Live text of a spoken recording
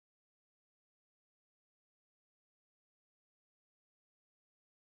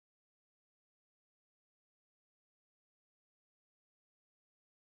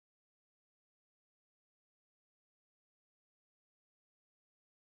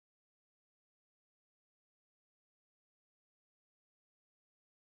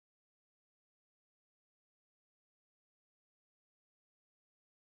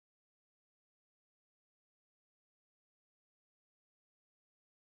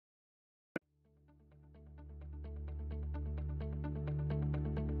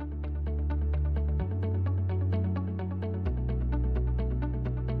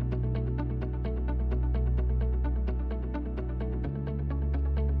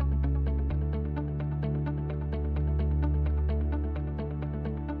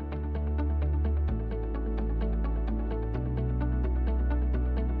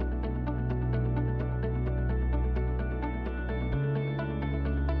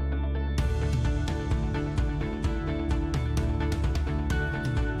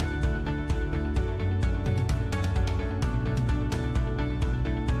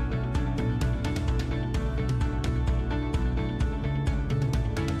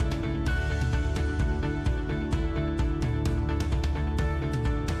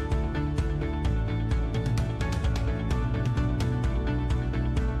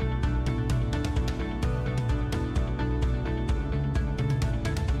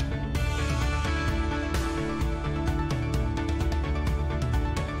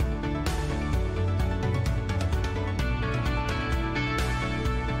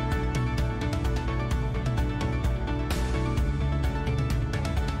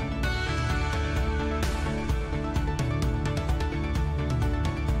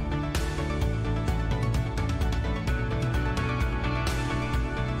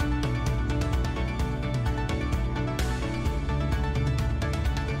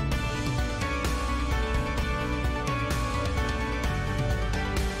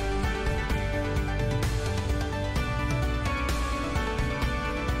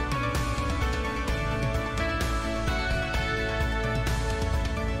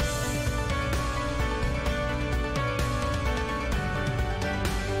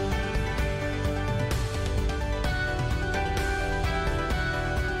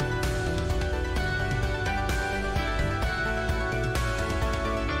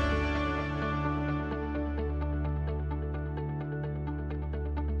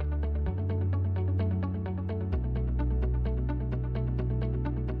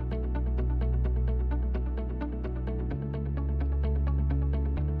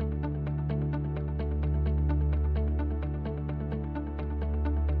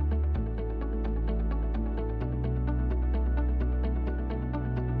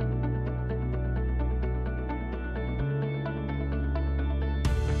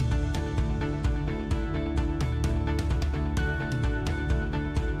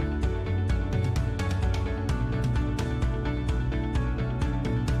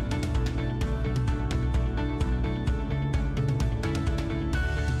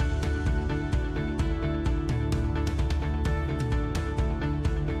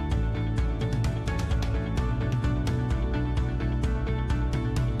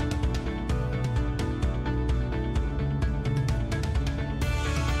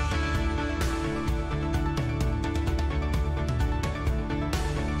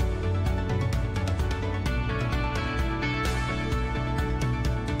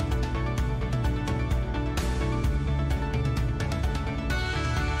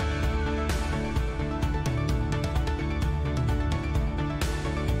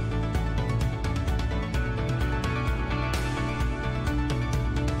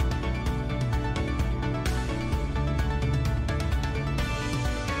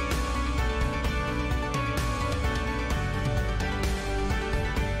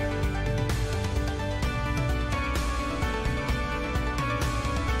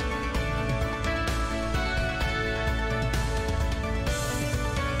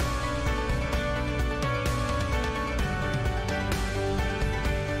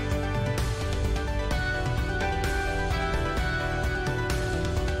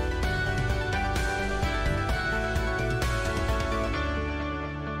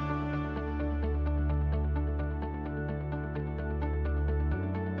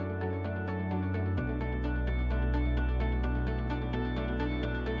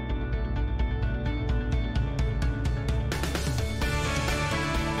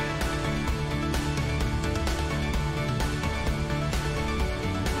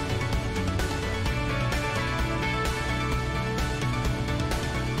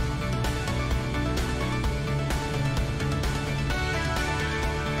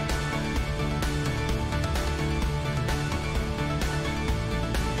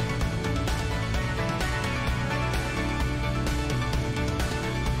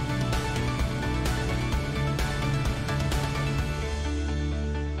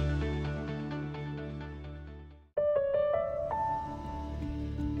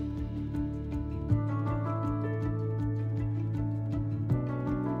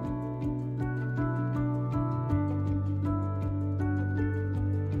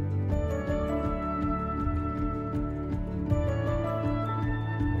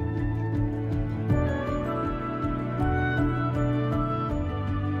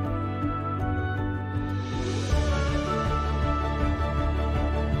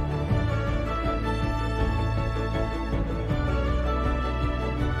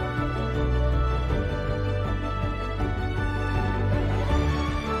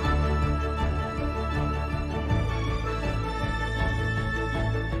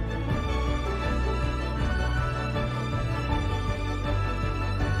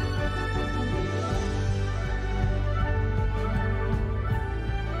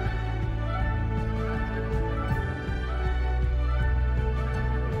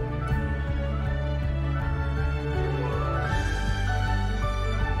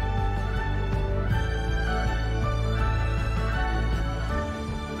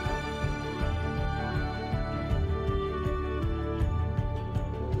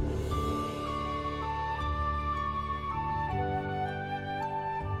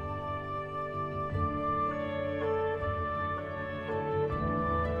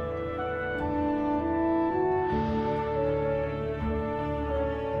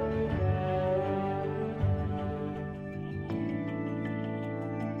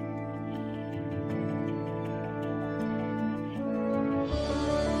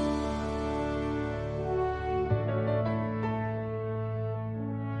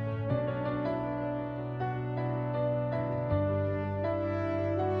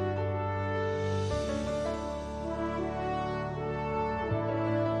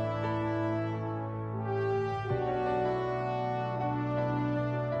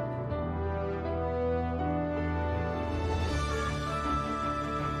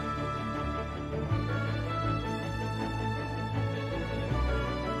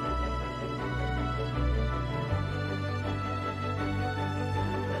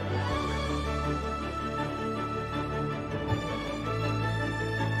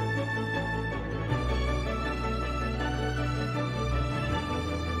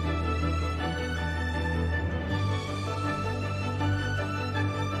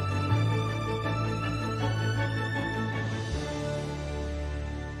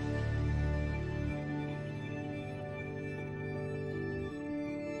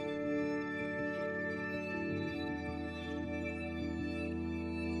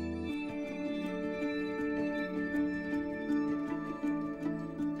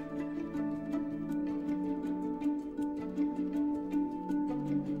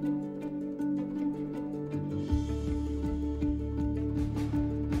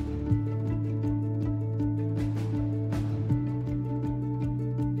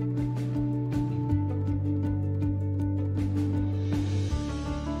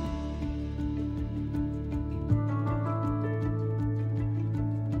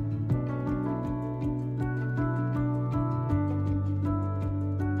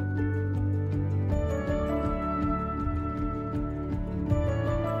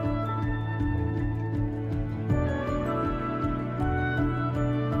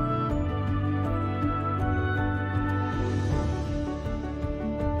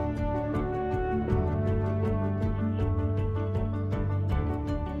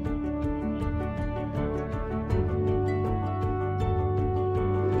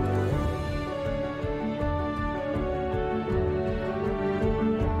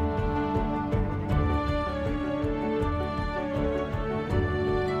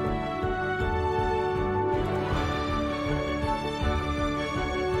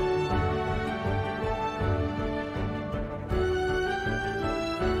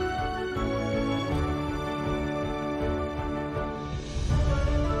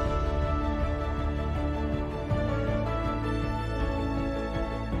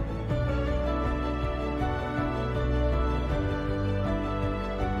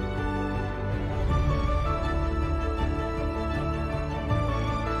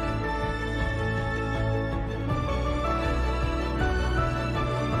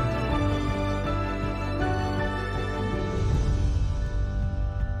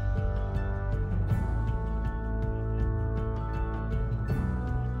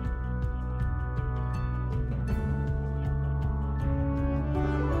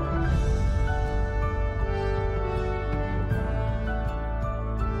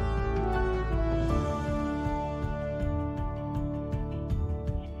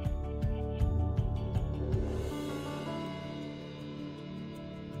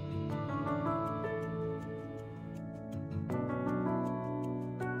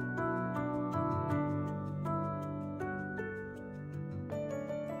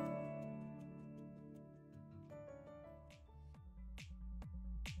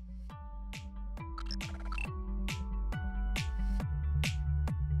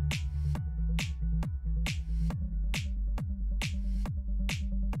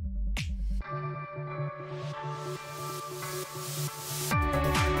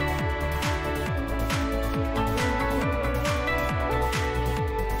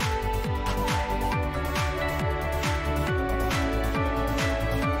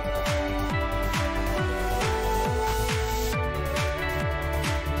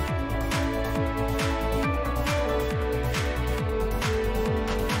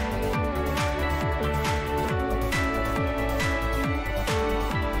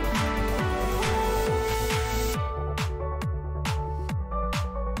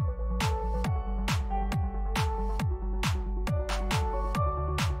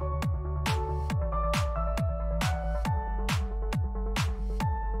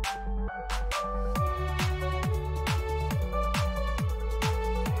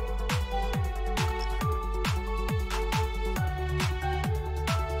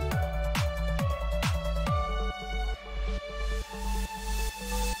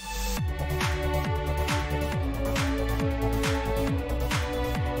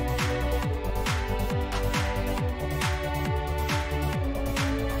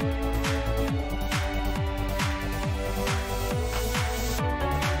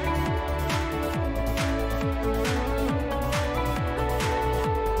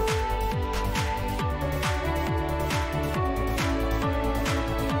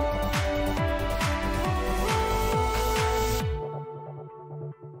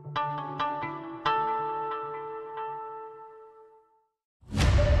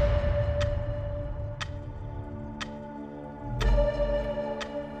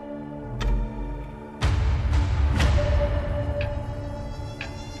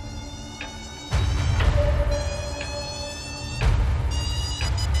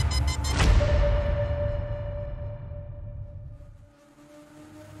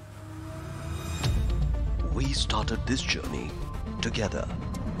We started this journey together.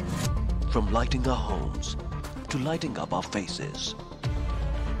 From lighting our homes to lighting up our faces,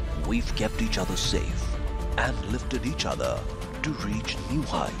 we've kept each other safe and lifted each other to reach new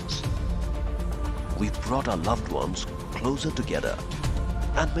heights. We've brought our loved ones closer together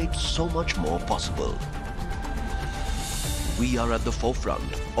and made so much more possible. We are at the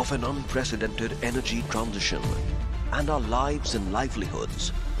forefront of an unprecedented energy transition, and our lives and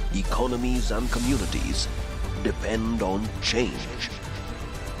livelihoods, economies and communities depend on change.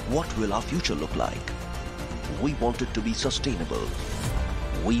 What will our future look like? We want it to be sustainable.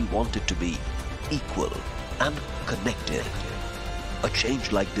 We want it to be equal and connected. A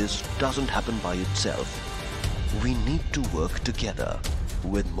change like this doesn't happen by itself. We need to work together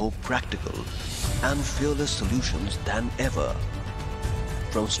with more practical and fearless solutions than ever.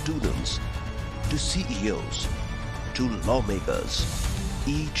 From students to CEOs to lawmakers,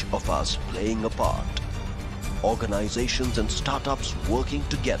 each of us playing a part. Organizations and startups working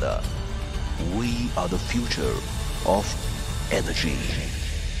together. We are the future of energy.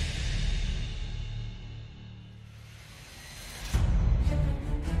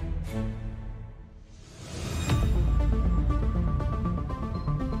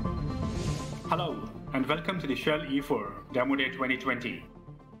 Hello and welcome to the Shell E4 Demo Day 2020,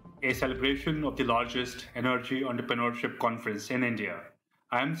 a celebration of the largest energy entrepreneurship conference in India.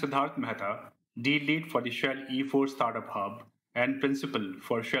 I am Siddharth Mehta, Deal Lead for the Shell E4 Startup Hub and Principal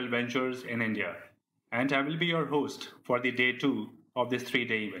for Shell Ventures in India, and I will be your host for the Day 2 of this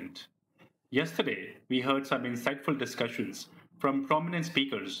 3-day event. Yesterday, we heard some insightful discussions from prominent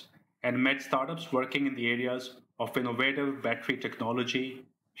speakers and met startups working in the areas of innovative battery technology,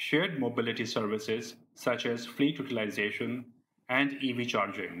 shared mobility services such as fleet utilization, and EV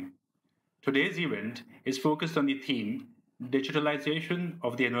charging. Today's event is focused on the theme Digitalization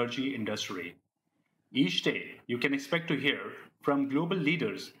of the energy industry. Each day, you can expect to hear from global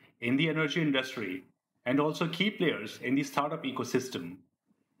leaders in the energy industry and also key players in the startup ecosystem.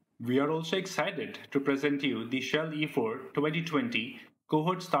 We are also excited to present you the Shell E4 2020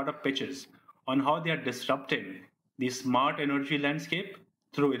 cohort startup pitches on how they are disrupting the smart energy landscape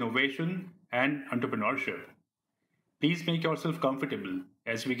through innovation and entrepreneurship. Please make yourself comfortable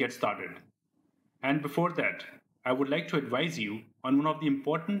as we get started. And before that, I would like to advise you on one of the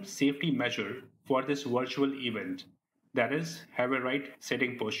important safety measures for this virtual event, that is, have a right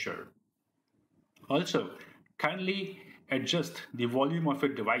sitting posture. Also, kindly adjust the volume of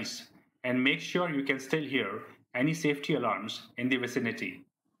your device and make sure you can still hear any safety alarms in the vicinity.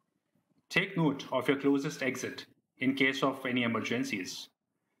 Take note of your closest exit in case of any emergencies,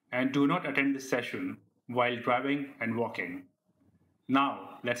 and do not attend this session while driving and walking.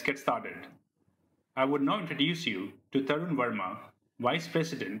 Now, let's get started. I would now introduce you to Tarun Verma, Vice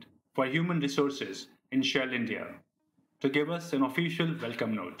President for Human Resources in Shell India, to give us an official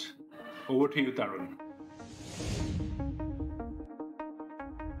welcome note. Over to you, Tarun.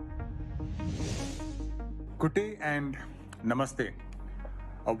 Good day and namaste.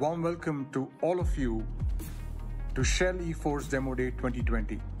 A warm welcome to all of you to Shell E4's Demo Day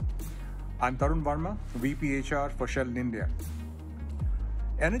 2020. I'm Tarun Verma, VP HR for Shell in India.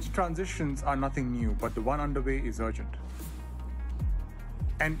 Energy transitions are nothing new, but the one underway is urgent.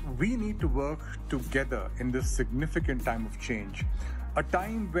 And we need to work together in this significant time of change, a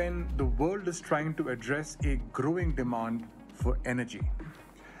time when the world is trying to address a growing demand for energy.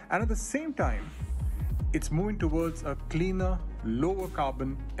 And at the same time, it's moving towards a cleaner, lower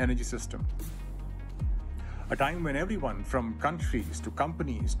carbon energy system. A time when everyone from countries to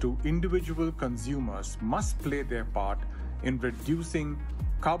companies to individual consumers must play their part in reducing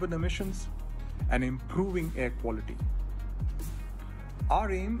carbon emissions and improving air quality.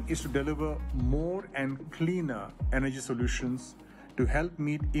 Our aim is to deliver more and cleaner energy solutions to help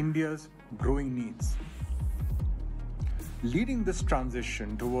meet India's growing needs. Leading this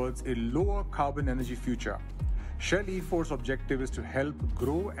transition towards a lower carbon energy future, Shell E4's objective is to help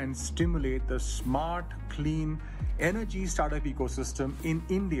grow and stimulate the smart, clean energy startup ecosystem in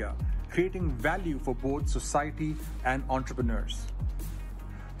India, creating value for both society and entrepreneurs.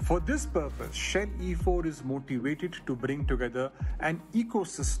 For this purpose, Shell E4 is motivated to bring together an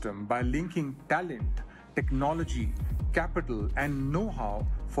ecosystem by linking talent, technology, capital, and know-how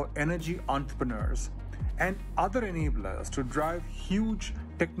for energy entrepreneurs and other enablers to drive huge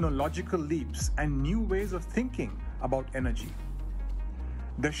technological leaps and new ways of thinking about energy.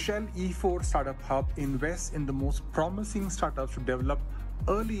 The Shell E4 Startup Hub invests in the most promising startups to develop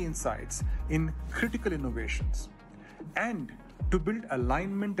early insights in critical innovations and to build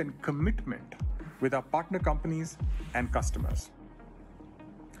alignment and commitment with our partner companies and customers.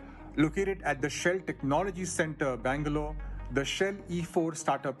 Located at the Shell Technology Center, Bangalore, the Shell E4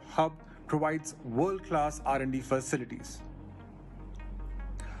 Startup Hub provides world-class R&D facilities.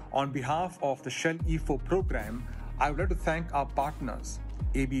 On behalf of the Shell E4 program, I would like to thank our partners,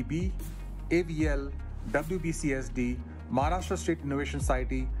 ABB, AVL, WBCSD, Maharashtra State Innovation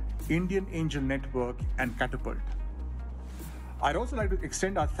Society, Indian Angel Network, and Catapult. I'd also like to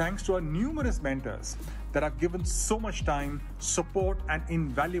extend our thanks to our numerous mentors that have given so much time, support, and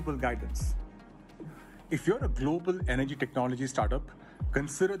invaluable guidance. If you're a global energy technology startup,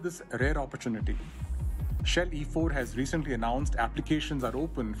 consider this a rare opportunity. Shell E4 has recently announced applications are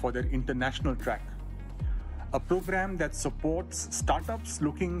open for their international track, a program that supports startups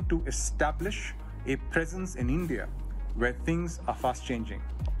looking to establish a presence in India, where things are fast changing.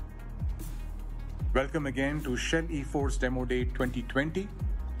 Welcome again to Shell E4's Demo Day 2020.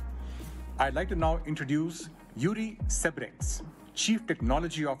 I'd like to now introduce Yuri Sebrechts, Chief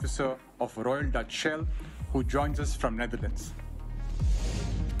Technology Officer of Royal Dutch Shell, who joins us from Netherlands.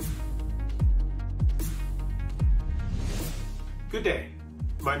 Good day.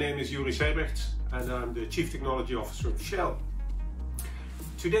 My name is Yuri Sebrechts and I'm the Chief Technology Officer of Shell.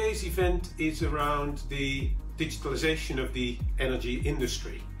 Today's event is around the digitalization of the energy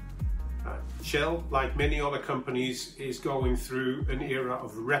industry. Shell, like many other companies, is going through an era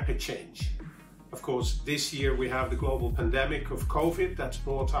of rapid change. Of course, this year we have the global pandemic of COVID that's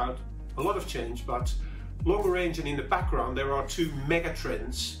brought out a lot of change, but longer range and in the background there are two mega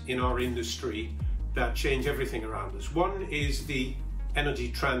trends in our industry that change everything around us. One is the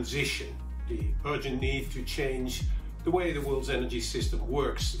energy transition, the urgent need to change the way the world's energy system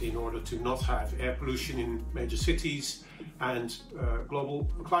works in order to not have air pollution in major cities and global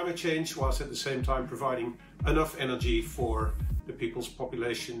climate change, whilst at the same time providing enough energy for the people's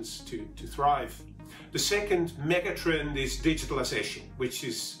populations to thrive. The second mega trend is digitalization, which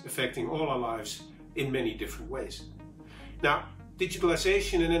is affecting all our lives in many different ways. Now,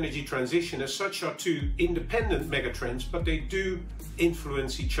 digitalization and energy transition as such are two independent megatrends, but they do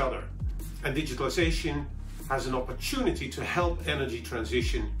influence each other. And digitalization has an opportunity to help energy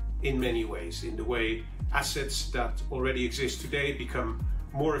transition in many ways, in the way assets that already exist today become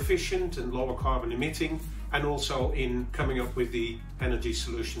more efficient and lower carbon emitting, and also in coming up with the energy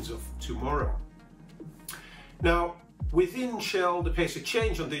solutions of tomorrow. Now, within Shell, the pace of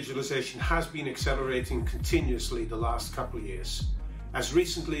change on digitalization has been accelerating continuously the last couple of years. As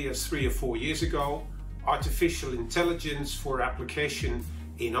recently as 3 or 4 years ago, artificial intelligence for application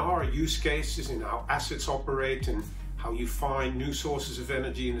in our use cases, in how assets operate and how you find new sources of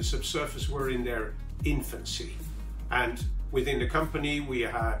energy in the subsurface were in their infancy. And within the company, we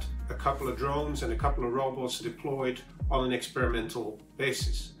had a couple of drones and a couple of robots deployed on an experimental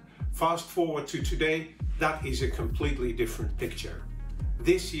basis. Fast forward to today, that is a completely different picture.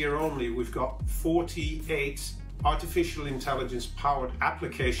 This year only, we've got 48 artificial intelligence powered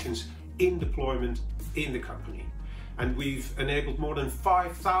applications in deployment in the company. And we've enabled more than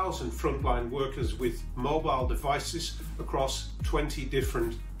 5,000 frontline workers with mobile devices across 20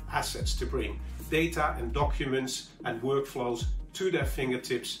 different assets to bring data and documents and workflows to their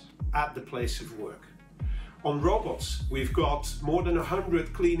fingertips at the place of work. On robots, we've got more than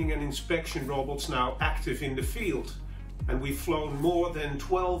 100 cleaning and inspection robots now active in the field. And we've flown more than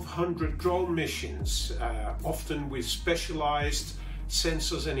 1,200 drone missions, often with specialized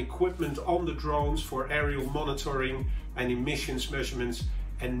sensors and equipment on the drones for aerial monitoring and emissions measurements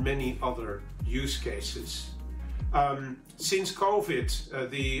and many other use cases. Since COVID,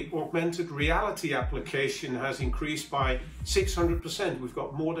 the augmented reality application has increased by 600%. We've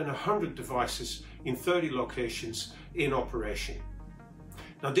got more than 100 devices in 30 locations in operation.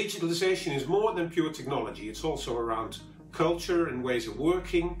 Now, digitalization is more than pure technology. It's also around culture and ways of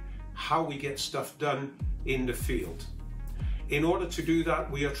working, how we get stuff done in the field. In order to do that,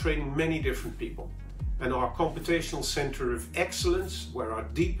 we are training many different people. And our computational center of excellence, where our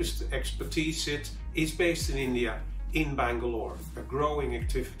deepest expertise sits, is based in India, in Bangalore, a growing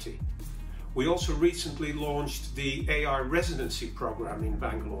activity. We also recently launched the AI residency program in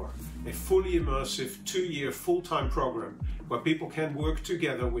Bangalore, a fully immersive 2-year full-time program where people can work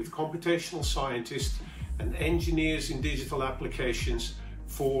together with computational scientists and engineers in digital applications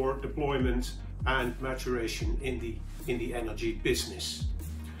for deployment and maturation in the energy business.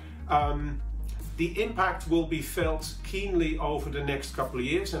 The impact will be felt keenly over the next couple of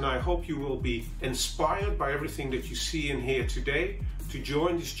years, and I hope you will be inspired by everything that you see and hear today to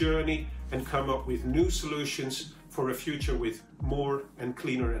join this journey and come up with new solutions for a future with more and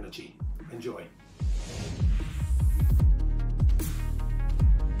cleaner energy. Enjoy.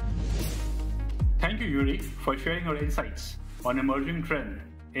 Thank you, Yuri, for sharing your insights on emerging trend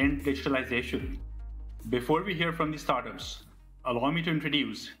in digitalization. Before we hear from the startups, allow me to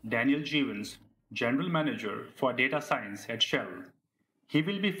introduce Daniel Jevons, General Manager for Data Science at Shell. He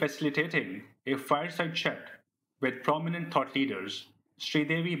will be facilitating a fireside chat with prominent thought leaders,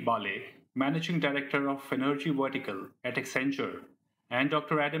 Sridevi Bale, Managing Director of Energy Vertical at Accenture, and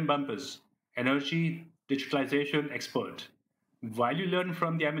Dr. Adam Bumpus, Energy Digitalization Expert. While you learn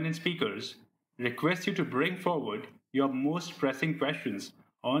from the eminent speakers, request you to bring forward your most pressing questions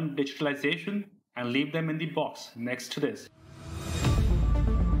on digitalization and leave them in the box next to this.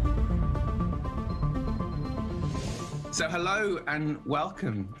 So hello and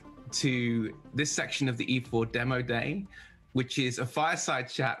welcome to this section of the E4 Demo Day, which is a fireside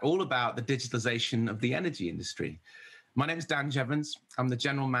chat all about the digitalization of the energy industry. My name is Dan Jevons. I'm the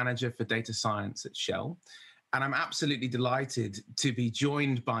General Manager for Data Science at Shell, and I'm absolutely delighted to be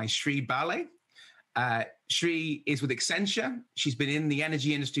joined by Sri Bale. Sri is with Accenture. She's been in the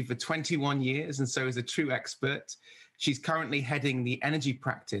energy industry for 21 years and so is a true expert. She's currently heading the energy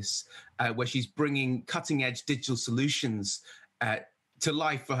practice, where she's bringing cutting-edge digital solutions to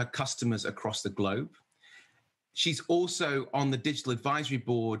life for her customers across the globe. She's also on the digital advisory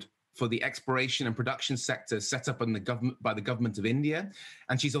board for the exploration and production sector set up in by the government of India,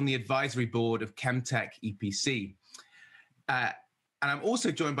 and she's on the advisory board of Chemtech EPC. And I'm also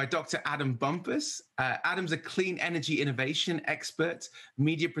joined by Dr. Adam Bumpus. Adam's a clean energy innovation expert,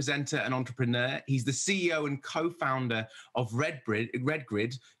 media presenter, and entrepreneur. He's the CEO and co-founder of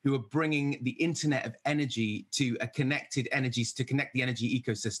RedGrid, who are bringing the Internet of Energy to a connected energies to connect the energy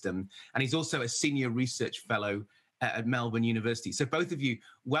ecosystem. And he's also a senior research fellow at Melbourne University. So both of you,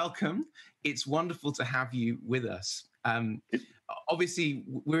 welcome. It's wonderful to have you with us. Obviously,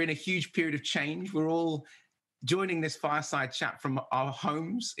 we're in a huge period of change. We're all joining this fireside chat from our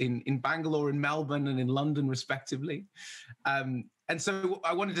homes in Bangalore, in Melbourne, and in London, respectively. And so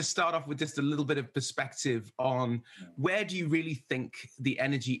I wanted to start off with just a little bit of perspective on where do you really think the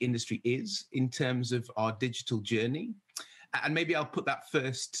energy industry is in terms of our digital journey? And maybe I'll put that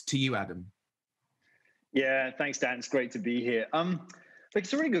first to you, Adam. Yeah, thanks, Dan. It's great to be here.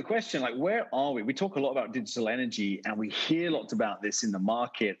 It's a really good question. Like, where are we? We talk a lot about digital energy, and we hear lots about this in the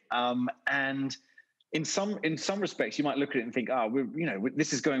market. And in some respects, you might look at it and think,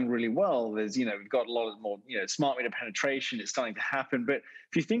 this is going really well. There's, we've got a lot more, smart meter penetration. It's starting to happen. But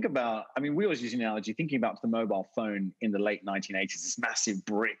if you think about, we always use an analogy, thinking about the mobile phone in the late 1980s, this massive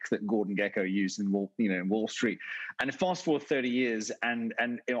brick that Gordon Gekko used in Wall Street. And fast forward 30 years, and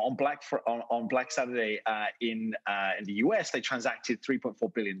on Black Saturday in the US, they transacted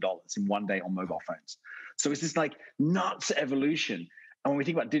 $3.4 billion in one day on mobile phones. So it's this like nuts evolution. And when we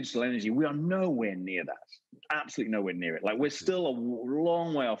think about digital energy, we are nowhere near that. Absolutely nowhere near it. Like, we're still a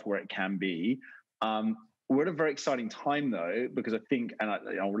long way off where it can be. We're at a very exciting time, though, because I think, and I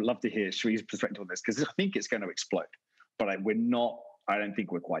would love to hear Sri's perspective on this, because I think it's going to explode. But I don't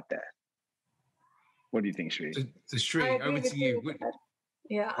think we're quite there. What do you think, Sri? So Sri, over to you.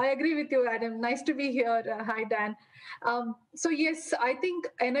 Yeah, I agree with you, Adam. Nice to be here. Hi, Dan. So yes, I think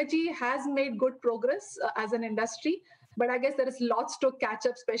energy has made good progress as an industry. But I guess there is lots to catch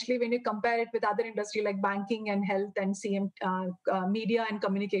up, especially when you compare it with other industry like banking and health and media and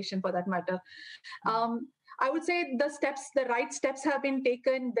communication, for that matter. I would say the right steps have been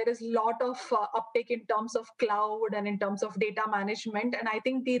taken. There is a lot of uptake in terms of cloud and in terms of data management. And I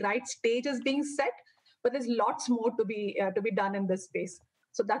think the right stage is being set, but there's lots more to be done in this space.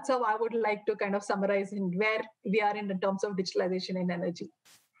 So that's how I would like to kind of summarize in where we are in terms of digitalization in energy.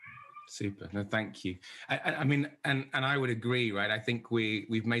 Super. No, thank you. I mean, and I would agree, right? I think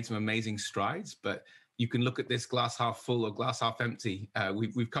we've made some amazing strides, but you can look at this glass half full or glass half empty.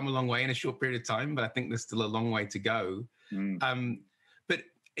 We've come a long way in a short period of time, but I think there's still a long way to go. But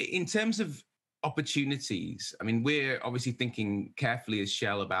in terms of opportunities, I mean, we're obviously thinking carefully as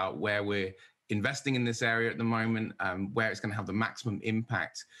Shell about where we're investing in this area at the moment, where it's going to have the maximum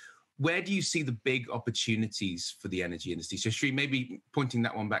impact. Where do you see the big opportunities for the energy industry? So Sri, maybe pointing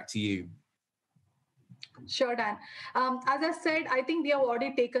that one back to you. Sure, Dan. As I said, I think we have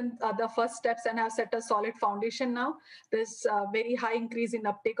already taken the first steps and have set a solid foundation now. There's a very high increase in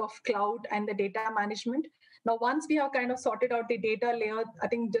uptake of cloud and the data management. Now, once we have kind of sorted out the data layer, I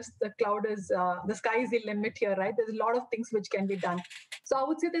think just the cloud is, the sky is the limit here, right? There's a lot of things which can be done. So I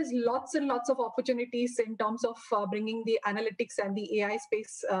would say there's lots and lots of opportunities in terms of bringing the analytics and the AI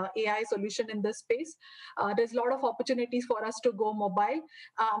space, AI solution in this space. There's a lot of opportunities for us to go mobile.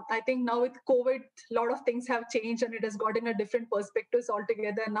 I think now with COVID, a lot lot of things have changed and it has gotten a different perspectives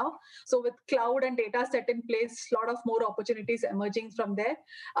altogether now. So with cloud and data set in place, a lot of more opportunities emerging from there.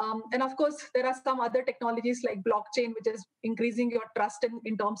 And of course, there are some other technologies like blockchain, which is increasing your trust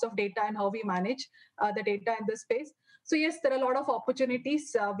in terms of data and how we manage the data in this space. So yes, there are a lot of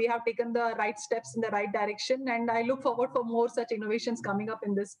opportunities. We have taken the right steps in the right direction, and I look forward for more such innovations coming up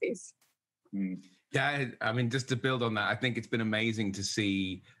in this space. Yeah, I mean, just to build on that, I think it's been amazing to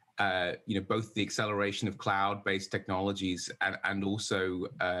see, both the acceleration of cloud-based technologies and also,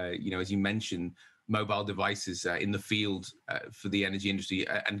 as you mentioned, mobile devices in the field for the energy industry.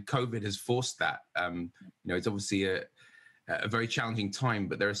 And COVID has forced that. It's obviously a very challenging time,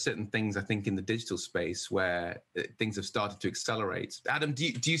 but there are certain things I think in the digital space where things have started to accelerate. Adam,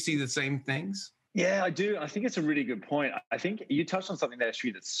 do you see the same things? Yeah, I do. I think it's a really good point. I think you touched on something there,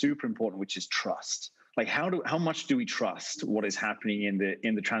 Sri, that's super important, which is trust. Like how much do we trust what is happening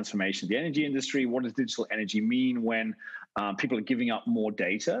in the transformation of the energy industry? What does digital energy mean when people are giving up more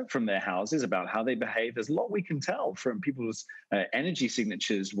data from their houses about how they behave? There's a lot we can tell from people's energy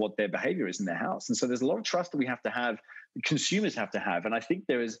signatures what their behavior is in their house. And so there's a lot of trust that we have to have, consumers have to have. And I think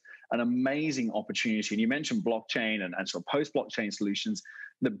there is an amazing opportunity. And you mentioned blockchain and sort of post-blockchain solutions,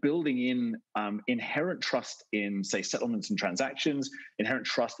 the building in inherent trust in, say, settlements and transactions, inherent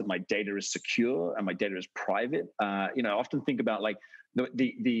trust that my data is secure and my data is private. I often think about like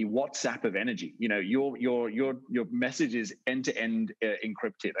the WhatsApp of energy. Your message is end-to-end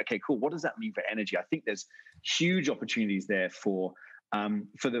encrypted. Okay, cool. What does that mean for energy? I think there's huge opportunities there for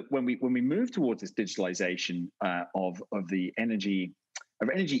when we move towards this digitalization of the energy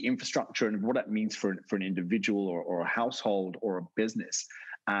infrastructure and what that means for an individual or a household or a business.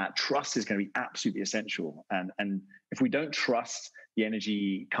 Trust is going to be absolutely essential, and if we don't trust the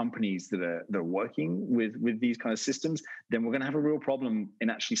energy companies that are working with these kind of systems, then we're going to have a real problem in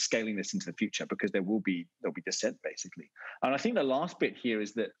actually scaling this into the future, because there'll be dissent basically. And I think the last bit here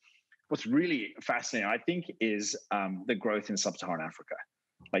is that what's really fascinating, I think, is the growth in sub-Saharan Africa.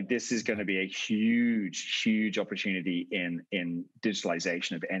 Like, this is going to be a huge opportunity in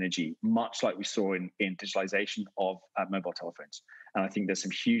digitalization of energy, much like we saw in digitalization of mobile telephones. And I think there's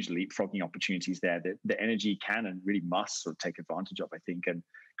some huge leapfrogging opportunities there that the energy can and really must sort of take advantage of, I think, and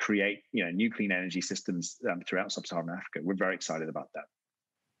create new clean energy systems throughout sub-Saharan Africa. We're very excited about that.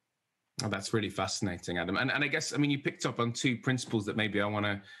 Oh, that's really fascinating, Adam. And I guess, I mean, you picked up on two principles that maybe I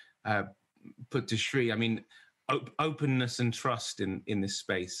want to put to Sri. I mean, openness and trust in this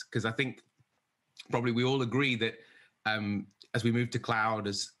space, because I think probably we all agree that as we move to cloud,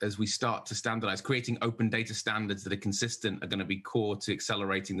 as we start to standardize, creating open data standards that are consistent are going to be core to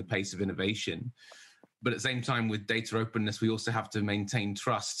accelerating the pace of innovation. But at the same time, with data openness, we also have to maintain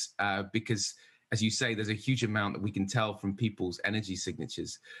trust because, as you say, there's a huge amount that we can tell from people's energy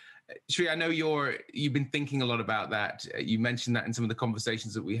signatures. Sri, I know you've been thinking a lot about that. You mentioned that in some of the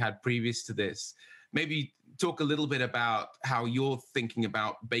conversations that we had previous to this. Maybe talk a little bit about how you're thinking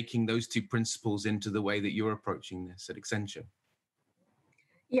about baking those two principles into the way that you're approaching this at Accenture.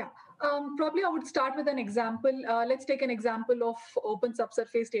 Yeah, probably I would start with an example. Let's take an example of open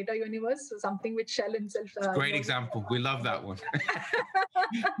subsurface data universe, something which Shell himself. Great example. We love that one.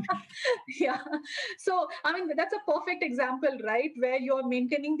 Yeah. So, I mean, that's a perfect example, right? Where you're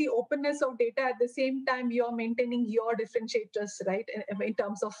maintaining the openness of data at the same time you're maintaining your differentiators, right? In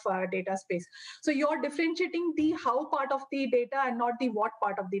terms of data space. So you're differentiating the how part of the data and not the what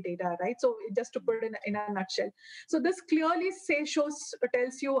part of the data, right? So just to put it in a nutshell. So this clearly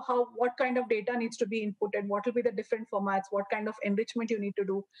tells you what kind of data needs to be inputted, what will be the different formats, what kind of enrichment you need to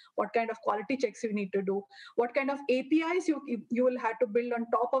do, what kind of quality checks you need to do, what kind of APIs you will have to build on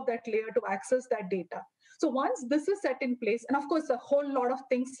top of that layer to access that data. So once this is set in place, and of course, a whole lot of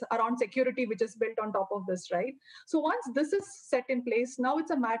things around security, which is built on top of this, right? So once this is set in place, now it's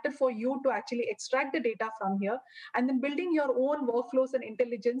a matter for you to actually extract the data from here and then building your own workflows and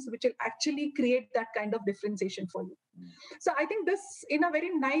intelligence, which will actually create that kind of differentiation for you. So I think this, in a very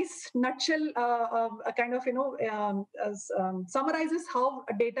nice nutshell, kind of, summarizes how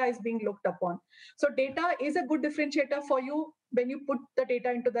data is being looked upon. So data is a good differentiator for you when you put the data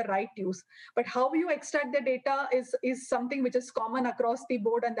into the right use. But how you extract the data is something which is common across the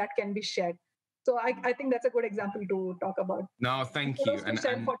board and that can be shared. So I think that's a good example to talk about. No, thank you. And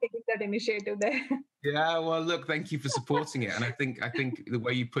for taking that initiative there. Yeah, well, look, thank you for supporting it. And I think the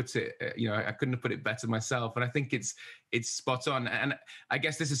way you put it, I couldn't have put it better myself. And I think it's spot on. And I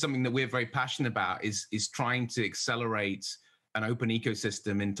guess this is something that we're very passionate about is trying to accelerate an open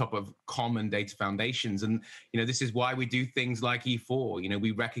ecosystem in top of common data foundations. And, this is why we do things like E4.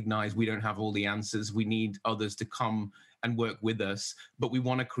 We recognize we don't have all the answers. We need others to come and work with us, but we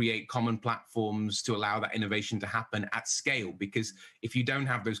want to create common platforms to allow that innovation to happen at scale. Because if you don't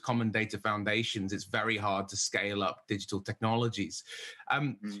have those common data foundations, it's very hard to scale up digital technologies.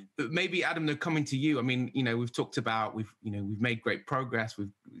 But maybe Adam, they're coming to you. I mean, we've talked about we've made great progress.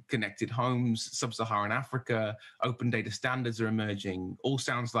 We've connected homes, sub-Saharan Africa, open data standards are emerging. All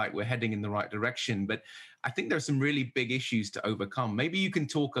sounds like we're heading in the right direction, but I think there are some really big issues to overcome. Maybe you can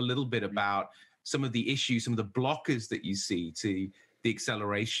talk a little bit about some of the issues, some of the blockers that you see to the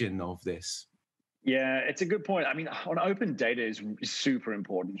acceleration of this. Yeah, it's a good point. I mean, on open data is super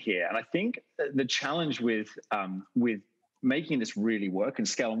important here, and I think the challenge with making this really work and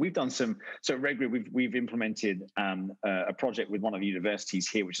scale, and we've done some. So at Redgrid, we've implemented a project with one of the universities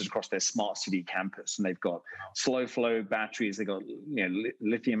here, which is across their smart city campus, and they've got slow flow batteries, they've got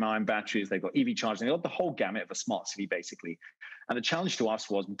lithium ion batteries, they've got EV charging, they've got the whole gamut of a smart city basically. And the challenge to us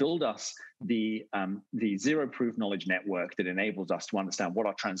was build us the zero proof knowledge network that enables us to understand what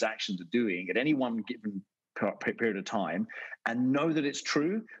our transactions are doing at any one given period of time, and know that it's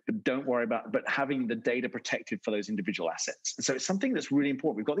true, but don't worry about, but having the data protected for those individual assets. And so it's something that's really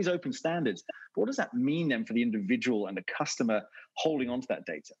important. We've got these open standards, but what does that mean then for the individual and the customer holding onto that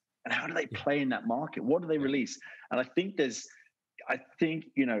data? And how do they play in that market? What do they release? And I think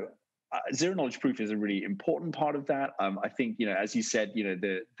zero knowledge proof is a really important part of that. I think, as you said,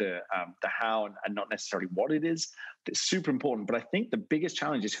 the how and not necessarily what it is, it's super important. But I think the biggest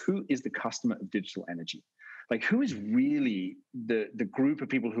challenge is who is the customer of digital energy? Like, who is really the group of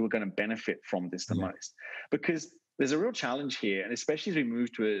people who are going to benefit from this the most? Because there's a real challenge here, and especially as we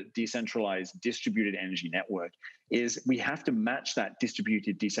move to a decentralized distributed energy network, is we have to match that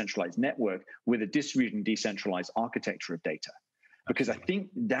distributed decentralized network with a distributed and decentralized architecture of data. Because I think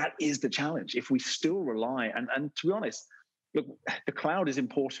that is the challenge. If we still rely, and to be honest, look, the cloud is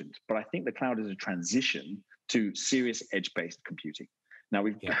important, but I think the cloud is a transition to serious edge-based computing. Now,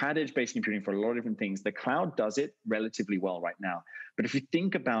 we've had edge-based computing for a lot of different things. The cloud does it relatively well right now. But if you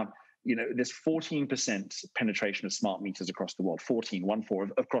think about, there's 14% penetration of smart meters across the world, 14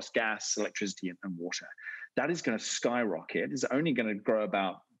 across gas, electricity, and water. That is going to skyrocket. It's only going to grow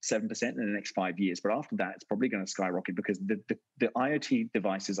about 7% in the next 5 years. But after that, it's probably going to skyrocket because the IoT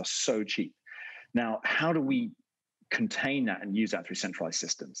devices are so cheap. Now, how do we contain that and use that through centralized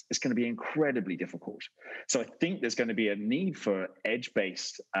systems? It's going to be incredibly difficult. So I think there's going to be a need for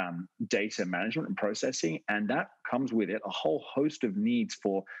edge-based data management and processing, and that comes with it a whole host of needs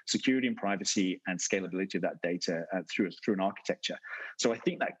for security and privacy and scalability of that data through an architecture. So I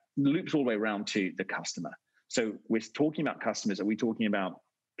think that loops all the way around to the customer. So we're talking about customers. Are we talking about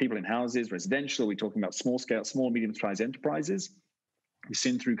people in houses, residential? Are we talking about small, medium-sized enterprises? We've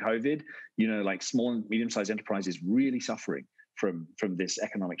seen through COVID, like small and medium-sized enterprises really suffering from this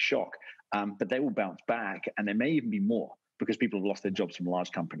economic shock, but they will bounce back, and there may even be more because people have lost their jobs from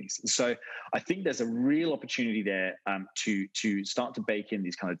large companies. So I think there's a real opportunity there to start to bake in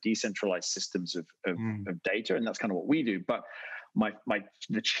these kind of decentralized systems of data, and that's kind of what we do. But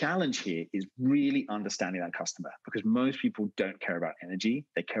the challenge here is really understanding that customer, because most people don't care about energy;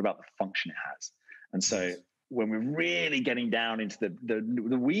 they care about the function it has, and so. When we're really getting down into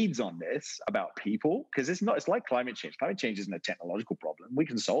the weeds on this about people, because it's like climate change. Climate change isn't a technological problem. We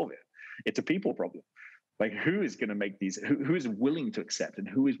can solve it. It's a people problem. Like, who is going to make these, who is willing to accept and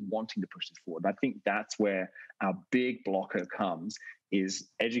who is wanting to push this forward? And I think that's where our big blocker comes, is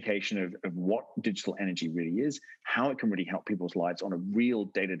education of what digital energy really is, how it can really help people's lives on a real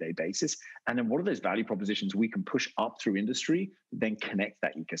day-to-day basis. And then what are those value propositions we can push up through industry, then connect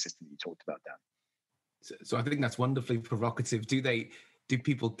that ecosystem you talked about, Dan. So I think that's wonderfully provocative. Do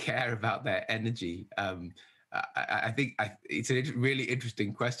people care about their energy? I think it's a really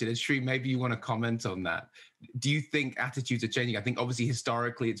interesting question. And Sri, maybe you want to comment on that. Do you think attitudes are changing? I think obviously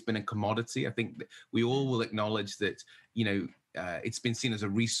historically it's been a commodity. I think that we all will acknowledge that, it's been seen as a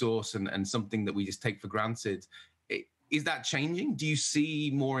resource and something that we just take for granted. Is that changing? Do you see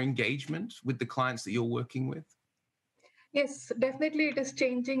more engagement with the clients that you're working with? Yes, definitely it is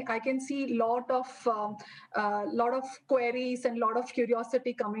changing. I can see lot of queries and lot of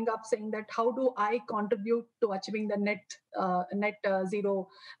curiosity coming up, saying that how do I contribute to achieving the net zero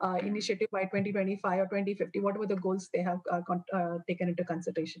initiative by 2025 or 2050, whatever the goals they have taken into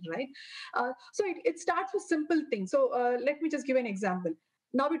consideration, right? So it starts with simple things. So let me just give an example.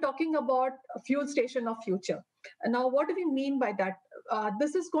 Now we're talking about a fuel station of future. Now, what do we mean by that?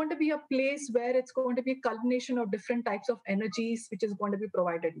 this is going to be a place where it's going to be a culmination of different types of energies which is going to be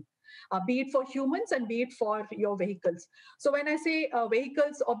provided, be it for humans and be it for your vehicles. So when I say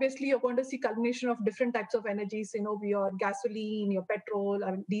vehicles, obviously you're going to see culmination of different types of energies, your gasoline, your petrol,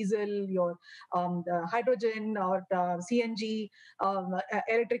 diesel, your hydrogen or CNG,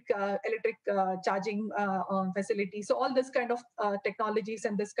 electric charging facility. So all this kind of technologies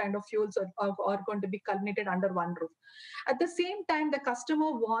and this kind of fuels are going to be culminated under one roof. At the same time, the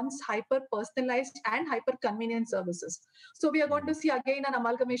customer wants hyper personalized and hyper convenient services. So we are going to see again an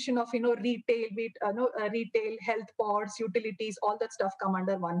amalgamation of retail, be it retail, health pods, utilities, all that stuff come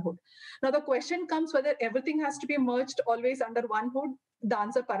under one hood. Now the question comes whether everything has to be merged always under one hood. The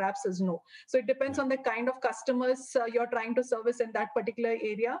answer perhaps is no. So it depends on the kind of customers you're trying to service in that particular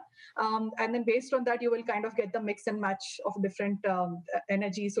area. And then based on that, you will kind of get the mix and match of different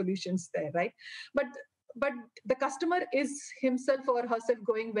energy solutions there, right? But the customer is himself or herself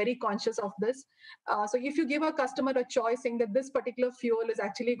going very conscious of this. So if you give a customer a choice saying that this particular fuel is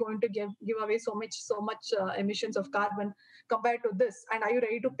actually going to give away so much emissions of carbon compared to this, and are you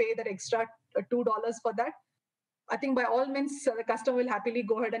ready to pay that extra $2 for that? I think by all means, the customer will happily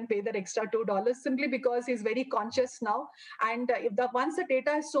go ahead and pay that extra $2 simply because he's very conscious now. And once the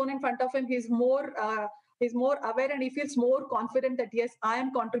data is shown in front of him, he's more aware and he feels more confident that, yes, I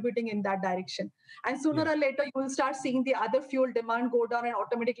am contributing in that direction. And sooner or later, you will start seeing the other fuel demand go down and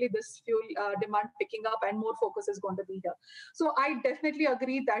automatically this fuel demand picking up and more focus is going to be here. So I definitely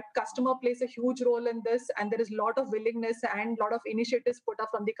agree that customer plays a huge role in this, and there is a lot of willingness and a lot of initiatives put up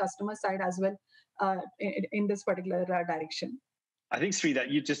from the customer side as well in this particular direction. I think, Sri, that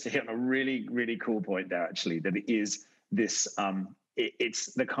you just hit on a really, really cool point there, actually, that it is this,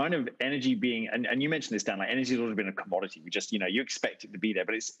 it's the kind of energy being, and you mentioned this, Dan, like energy has always been a commodity. We just, you expect it to be there,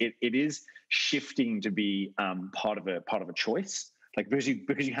 but it is shifting to be part of a choice, like because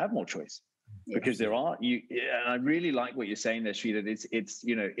you have more choice. Because there are and I really like what you're saying there, Sri, that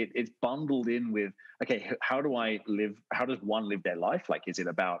it's bundled in with, okay, how does one live their life? Like, is it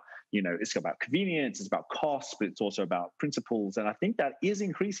about, it's about convenience, it's about cost, but it's also about principles. And I think that is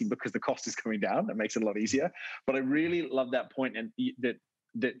increasing because the cost is coming down. That makes it a lot easier. But I really love that point, and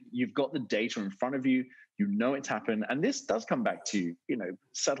that you've got the data in front of you, it's happened. And this does come back to,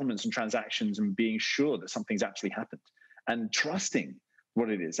 settlements and transactions and being sure that something's actually happened and trusting what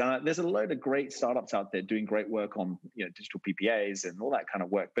it is. And there's a load of great startups out there doing great work on digital PPAs and all that kind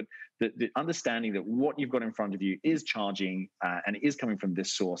of work. But the understanding that what you've got in front of you is charging and is coming from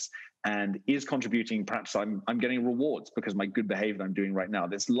this source and is contributing. Perhaps I'm getting rewards because my good behavior that I'm doing right now.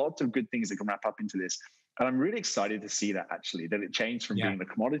 There's lots of good things that can wrap up into this. And I'm really excited to see that actually, that it changed from being a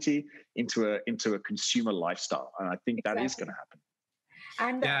commodity into a consumer lifestyle. And I think that is going to happen.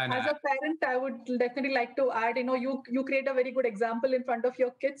 And as a parent, I would definitely like to add, you create a very good example in front of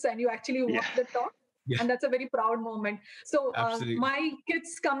your kids and you actually walk the talk. Yeah. And that's a very proud moment. So my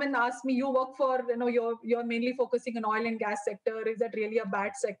kids come and ask me, you work for, you're mainly focusing on oil and gas sector. Is that really a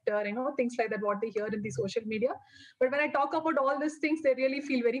bad sector? Things like that, what they hear in the social media. But when I talk about all these things, they really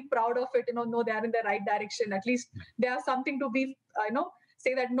feel very proud of it. No, they are in the right direction. At least they are something to be,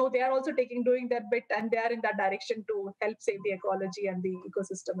 say that, no, they are also doing their bit and they are in that direction to help save the ecology and the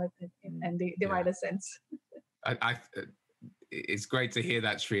ecosystem and the wider sense. It's great to hear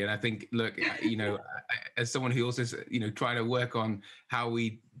that, Sri. And I think, look, as someone who also, trying to work on how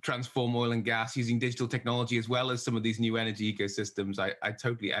we transform oil and gas using digital technology, as well as some of these new energy ecosystems, I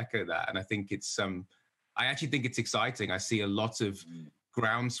totally echo that. And I think I actually think it's exciting. I see a lot of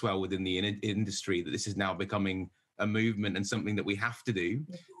groundswell within the industry that this is now becoming a movement and something that we have to do.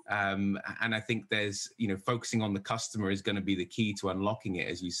 And I think there's, focusing on the customer is going to be the key to unlocking it,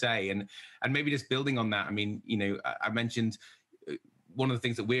 as you say. And maybe just building on that, I mean, I mentioned one of the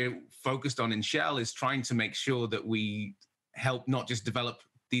things that we're focused on in Shell is trying to make sure that we help not just develop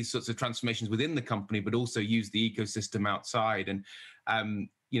these sorts of transformations within the company, but also use the ecosystem outside. And,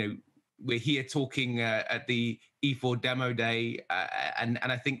 we're here talking at the E4 Demo Day, and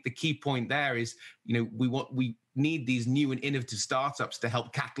I think the key point there is, we need these new and innovative startups to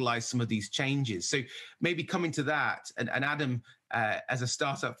help catalyze some of these changes. So maybe coming to that, and Adam, as a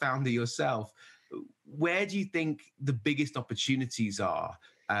startup founder yourself, where do you think the biggest opportunities are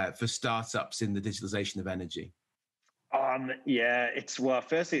for startups in the digitalization of energy?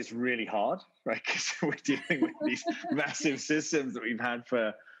 Firstly, it's really hard, right? Because we're dealing with these massive systems that we've had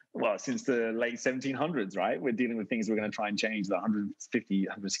since the late 1700s, right? We're dealing with things we're going to try and change that are 150,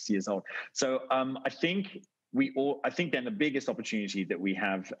 160 years old. So I think I think then the biggest opportunity that we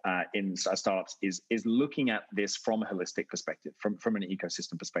have in startups is looking at this from a holistic perspective, from an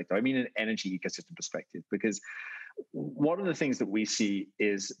ecosystem perspective. I mean, an energy ecosystem perspective, because one of the things that we see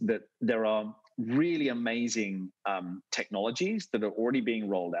is that there are really amazing technologies that are already being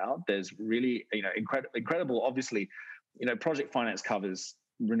rolled out. There's really, incredible. Obviously, project finance covers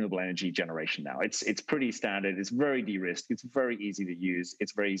renewable energy generation now. It's pretty standard. It's very de-risked. It's very easy to use.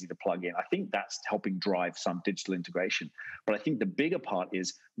 It's very easy to plug in. I think that's helping drive some digital integration. But I think the bigger part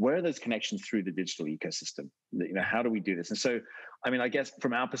is, where are those connections through the digital ecosystem? How do we do this? And so, I mean, I guess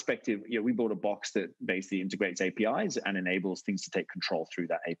from our perspective, we built a box that basically integrates APIs and enables things to take control through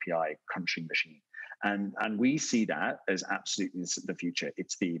that API crunching machine. And we see that as absolutely the future.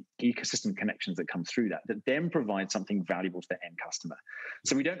 It's the ecosystem connections that come through that then provide something valuable to the end customer.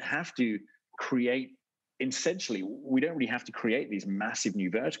 So we don't have to create, essentially, we don't really have to create these massive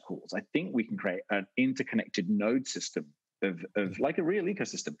new verticals. I think we can create an interconnected node system of like a real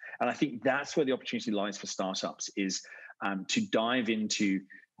ecosystem. And I think that's where the opportunity lies for startups, is to dive into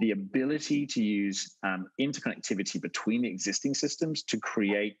the ability to use interconnectivity between the existing systems to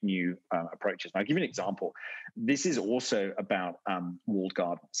create new approaches. I'll give you an example. This is also about walled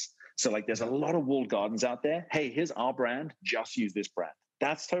gardens. So like, there's a lot of walled gardens out there. Hey, here's our brand, just use this brand.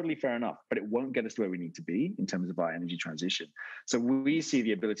 That's totally fair enough, but it won't get us to where we need to be in terms of our energy transition. So we see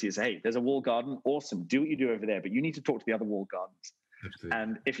the ability as, hey, there's a walled garden, awesome, do what you do over there, but you need to talk to the other walled gardens. Absolutely.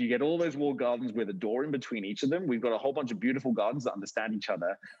 And if you get all those walled gardens with a door in between each of them, we've got a whole bunch of beautiful gardens that understand each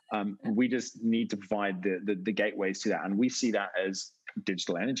other. We just need to provide the gateways to that. And we see that as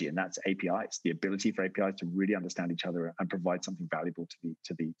digital energy, and that's APIs, the ability for APIs to really understand each other and provide something valuable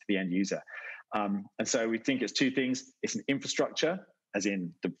to the end user. And so we think it's two things. It's an infrastructure, as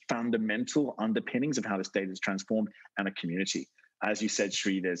in the fundamental underpinnings of how this data is transformed, and a community. As you said,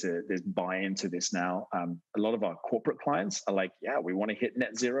 Sri, there's buy-in to this now. A lot of our corporate clients are like, yeah, we want to hit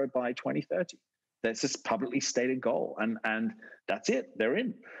net zero by 2030. That's this publicly stated goal, and that's it. They're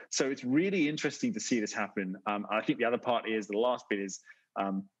in. So it's really interesting to see this happen. I think the other part is, the last bit is,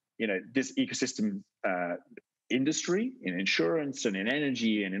 this ecosystem industry in insurance and in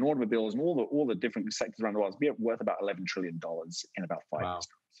energy and in automobiles and all the different sectors around the world is worth about $11 trillion in about 5 years.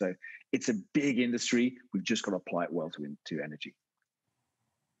 So it's a big industry. We've just got to apply it well to energy.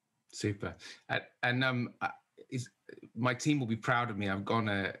 Super. And my team will be proud of me. I've gone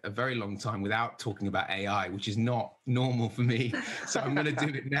a very long time without talking about AI, which is not normal for me. So I'm going to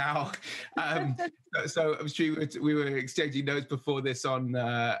do it now. So I'm sure we were exchanging notes before this on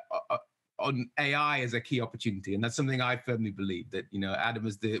AI as a key opportunity. And that's something I firmly believe, that, Adam,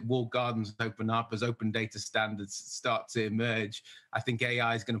 as the walled gardens open up, as open data standards start to emerge, I think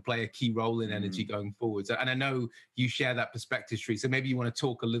AI is going to play a key role in energy going forward. So, and I know you share that perspective, Sri. So maybe you want to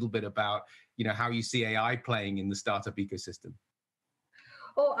talk a little bit about, how you see AI playing in the startup ecosystem.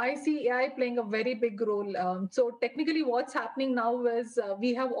 Oh, I see AI playing a very big role. So technically what's happening now is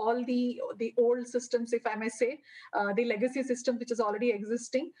we have all the old systems, if I may say, the legacy system, which is already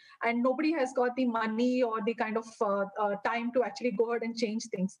existing, and nobody has got the money or the kind of time to actually go ahead and change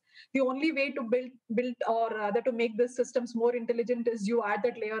things. The only way to build or rather to make the systems more intelligent is you add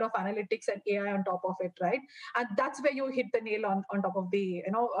that layer of analytics and AI on top of it, right? And that's where you hit the nail on top of the,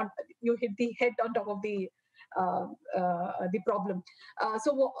 you hit the head on top of the problem.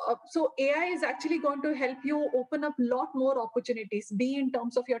 So AI is actually going to help you open up a lot more opportunities, be in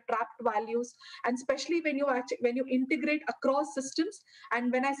terms of your trapped values, and especially when you integrate across systems.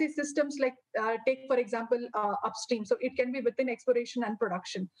 And when I say systems, like take for example upstream, so it can be within exploration and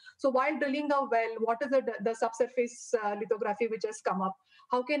production. So while drilling a well, what is the subsurface lithography which has come up?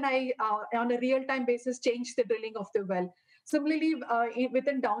 How can I on a real-time basis change the drilling of the well? Similarly,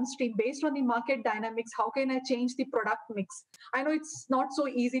 within downstream, based on the market dynamics, how can I change the product mix? I know it's not so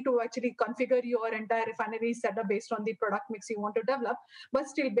easy to actually configure your entire refinery setup based on the product mix you want to develop, but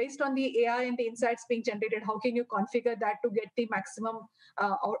still, based on the AI and the insights being generated, how can you configure that to get the maximum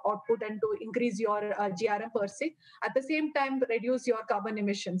output and to increase your GRM per se? At the same time, reduce your carbon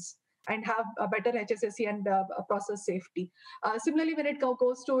emissions and have a better HSSE and process safety. Similarly, when it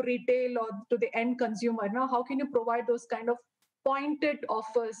goes to retail or to the end consumer, now how can you provide those kind of pointed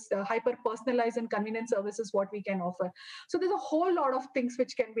offers, hyper-personalized and convenient services, what we can offer? So there's a whole lot of things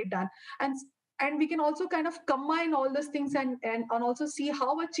which can be done. And we can also kind of combine all those things and also see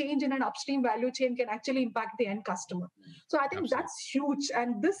how a change in an upstream value chain can actually impact the end customer. So I think that's huge.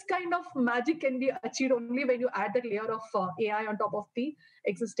 And this kind of magic can be achieved only when you add that layer of AI on top of the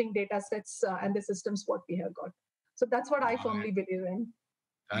existing data sets and the systems what we have got. So that's what I firmly believe in.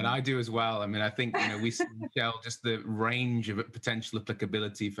 And I do as well. I mean, I think, we see, Michelle, just the range of potential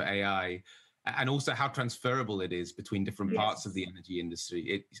applicability for AI and also how transferable it is between different parts of the energy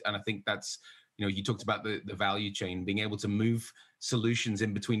industry. And I think that's, you talked about the value chain, being able to move solutions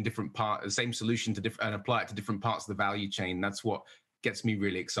in between different parts, the same solution and apply it to different parts of the value chain. That's what gets me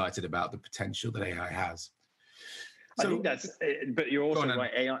really excited about the potential that AI has. I think but you're also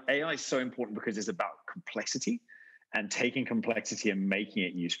right. AI is so important because it's about complexity and taking complexity and making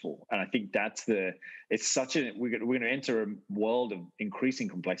it useful. And I think we're going to enter a world of increasing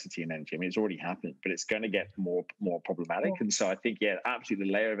complexity in energy. I mean, it's already happened, but it's going to get more problematic. And so I think, absolutely,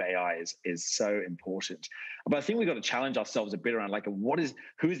 the layer of AI is so important. But I think we've got to challenge ourselves a bit around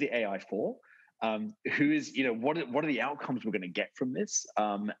who is the AI for? What are the outcomes we're going to get from this?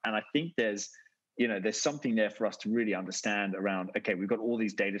 And I think there's something there for us to really understand around, okay, we've got all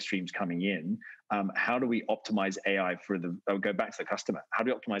these data streams coming in. How do we optimize AI go back to the customer? How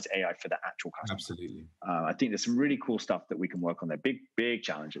do we optimize AI for the actual customer? Absolutely. I think there's some really cool stuff that we can work on there. Big, big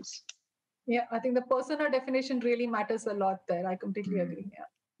challenges. Yeah, I think the persona definition really matters a lot there. I completely agree. Yeah.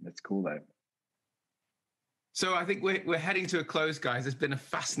 That's cool though. So I think we're heading to a close, guys. It's been a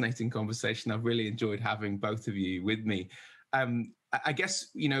fascinating conversation. I've really enjoyed having both of you with me. I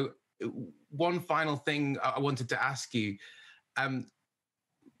guess, one final thing I wanted to ask you.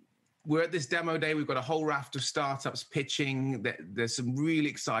 We're at this demo day. We've got a whole raft of startups pitching. There's some really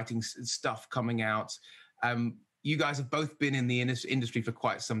exciting stuff coming out. You guys have both been in the industry for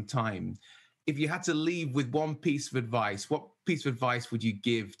quite some time. If you had to leave with one piece of advice, what piece of advice would you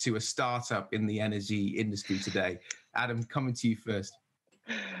give to a startup in the energy industry today? Adam, coming to you first.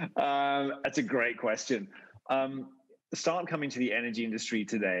 That's a great question. The startup coming to the energy industry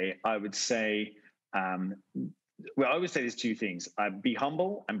today, I would say, I always say there's two things: be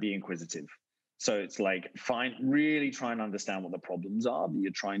humble and be inquisitive. So it's like really try and understand what the problems are that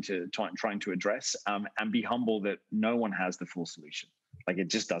you're trying to address, and be humble that no one has the full solution. Like, it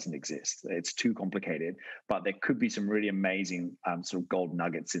just doesn't exist. It's too complicated, but there could be some really amazing sort of gold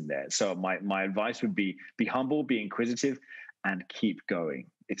nuggets in there. So my advice would be humble, be inquisitive, and keep going.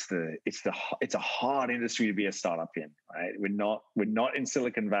 It's a hard industry to be a startup in, right? We're not in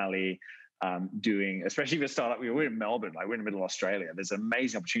Silicon Valley especially if you're a startup. We're in Melbourne, like we're in the middle of Australia. There's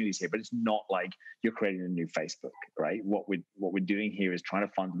amazing opportunities here, but it's not like you're creating a new Facebook, right? What we're doing here is trying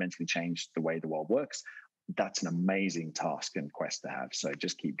to fundamentally change the way the world works. That's an amazing task and quest to have. So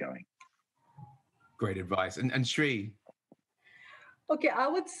just keep going. Great advice. And Shri? Okay, I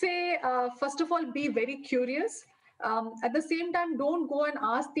would say, first of all, be very curious. At the same time, don't go and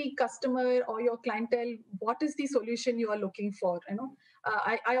ask the customer or your clientele, what is the solution you are looking for?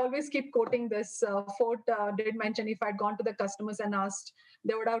 I always keep quoting this. Ford did mention, if I'd gone to the customers and asked,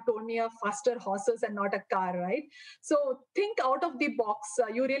 they would have told me a faster horses and not a car, right? So think out of the box.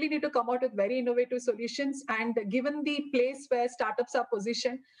 You really need to come out with very innovative solutions. And given the place where startups are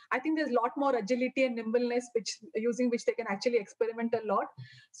positioned, I think there's a lot more agility and nimbleness, using which they can actually experiment a lot.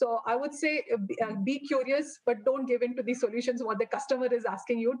 So I would say be curious, but don't give in to the solutions what the customer is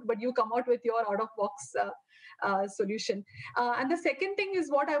asking you, but you come out with your out-of-box solution. And the second thing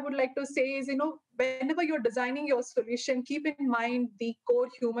is, what I would like to say is, whenever you're designing your solution, keep in mind the core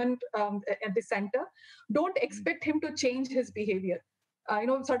human at the center. Don't expect him to change his behavior.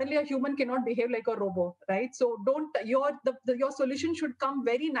 Suddenly a human cannot behave like a robot, right? So your solution should come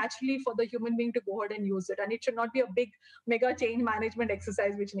very naturally for the human being to go ahead and use it. And it should not be a big mega change management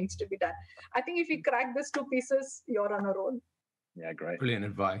exercise which needs to be done. I think if you crack these two pieces, you're on a roll. Yeah, great. Brilliant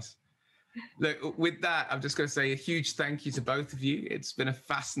advice. Look, with that, I'm just going to say a huge thank you to both of you. It's been a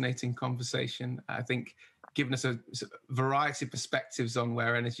fascinating conversation. I think given us a variety of perspectives on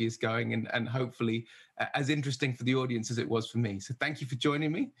where energy is going, and hopefully as interesting for the audience as it was for me. So thank you for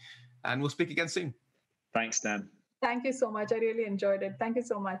joining me, and we'll speak again soon. Thanks, Dan. Thank you so much. I really enjoyed it. Thank you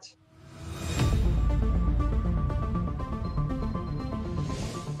so much.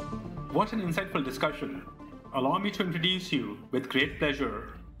 What an insightful discussion. Allow me to introduce you with great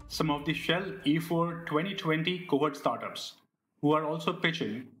pleasure some of the Shell E4 2020 cohort startups who are also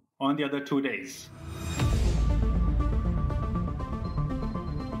pitching on the other 2 days.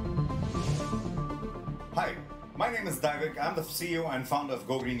 Hi, my name is Divik. I'm the CEO and founder of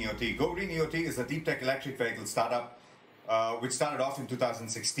Go Green EOT. Go Green EOT is a deep tech electric vehicle startup which started off in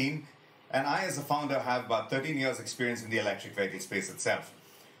 2016. And I, as a founder, have about 13 years experience in the electric vehicle space itself.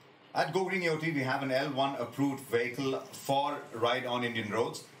 At Go Green EOT, we have an L1 approved vehicle for ride on Indian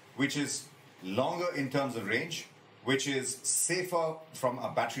roads, which is longer in terms of range, which is safer from a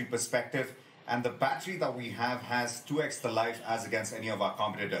battery perspective. And the battery that we have has 2x the life as against any of our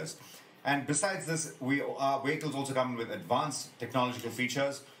competitors. And besides this, our vehicles also come with advanced technological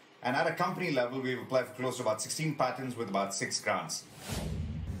features. And at a company level, we've applied for close to about 16 patents with about 6 grants.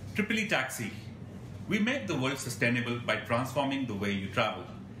 Tripoli Taxi. We make the world sustainable by transforming the way you travel.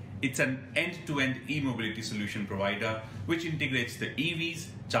 It's an end-to-end e-mobility solution provider which integrates the EVs,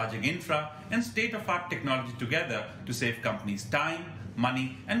 charging infra, and state-of-art technology together to save companies time,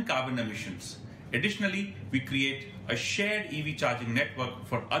 money, and carbon emissions. Additionally, we create a shared EV charging network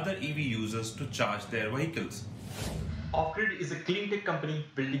for other EV users to charge their vehicles. Off-Grid is a clean tech company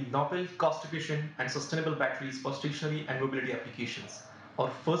building novel, cost-efficient, and sustainable batteries for stationary and mobility applications. Our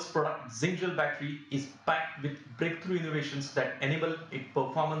first product, Zinc Gel battery, is packed with breakthrough innovations that enable a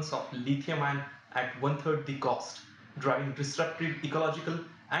performance of lithium-ion at 1/3 the cost, driving disruptive ecological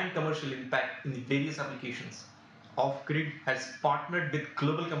and commercial impact in the various applications. Off-Grid has partnered with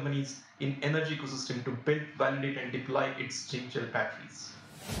global companies in energy ecosystem to build, validate, and deploy its Zinc Gel batteries.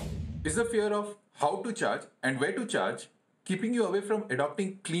 Is the fear of how to charge and where to charge keeping you away from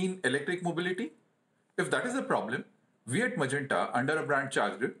adopting clean electric mobility? If that is a problem, we at Magenta, under our brand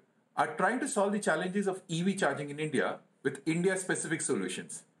ChargeGrid, are trying to solve the challenges of EV charging in India with India-specific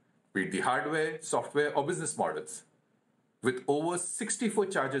solutions, be it the hardware, software, or business models. With over 64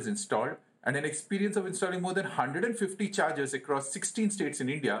 chargers installed and an experience of installing more than 150 chargers across 16 states in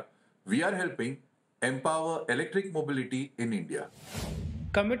India, we are helping empower electric mobility in India.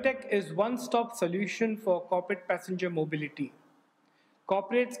 Commutech is one-stop solution for corporate passenger mobility.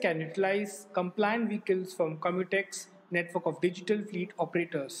 Corporates can utilize compliant vehicles from Commutech's network of digital fleet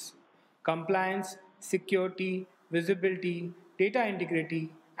operators. Compliance, security, visibility, data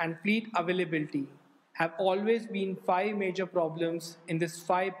integrity, and fleet availability have always been 5 major problems in this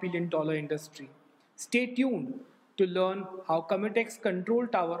 $5 billion industry. Stay tuned to learn how Commutech's control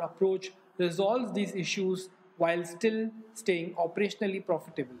tower approach resolves these issues while still staying operationally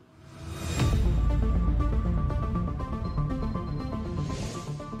profitable.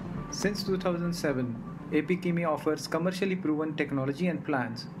 Since 2007, AP Chemie offers commercially proven technology and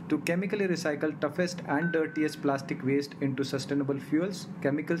plans to chemically recycle toughest and dirtiest plastic waste into sustainable fuels,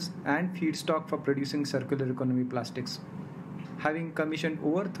 chemicals, and feedstock for producing circular economy plastics. Having commissioned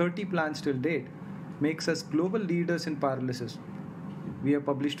over 30 plants till date makes us global leaders in pyrolysis. We have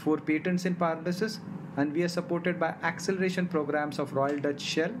published 4 patents in pyrolysis, and we are supported by acceleration programs of Royal Dutch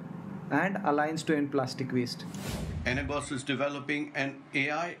Shell and Alliance to End Plastic Waste. Enegos is developing an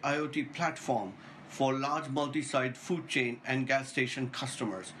AI IoT platform for large multi-site food chain and gas station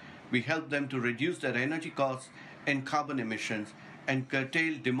customers. We help them to reduce their energy costs and carbon emissions and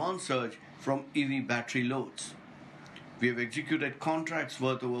curtail demand surge from EV battery loads. We have executed contracts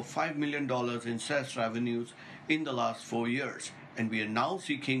worth over $5 million in SaaS revenues in the last 4 years, and we are now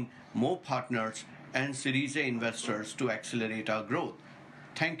seeking more partners and Series A investors to accelerate our growth.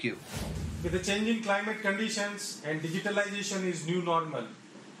 Thank you. With the changing climate conditions and digitalization is new normal,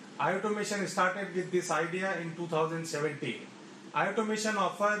 iAutomation started with this idea in 2017. iAutomation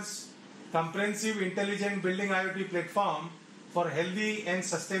offers comprehensive intelligent building IoT platform for healthy and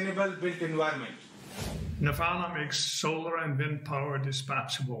sustainable built environment. Nirvana makes solar and wind power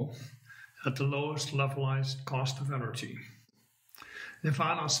dispatchable at the lowest levelized cost of energy.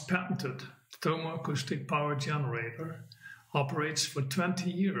 Nirvana's patented thermoacoustic power generator operates for 20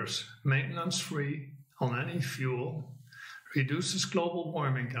 years, maintenance-free on any fuel, reduces global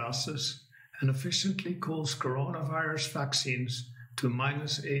warming gases, and efficiently cools coronavirus vaccines to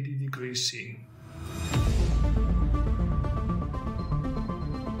 -80 degrees C.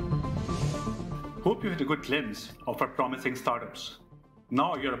 Hope you had a good glimpse of our promising startups.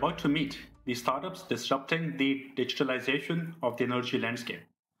 Now you're about to meet the startups disrupting the digitalization of the energy landscape.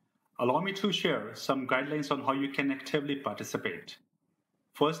 Allow me to share some guidelines on how you can actively participate.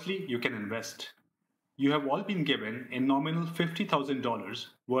 Firstly, you can invest. You have all been given a nominal $50,000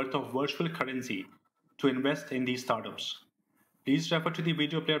 worth of virtual currency to invest in these startups. Please refer to the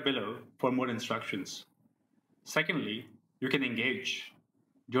video player below for more instructions. Secondly, you can engage.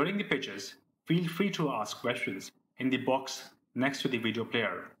 During the pitches, feel free to ask questions in the box next to the video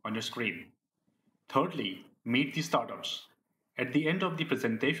player on your screen. Thirdly, meet the startups. At the end of the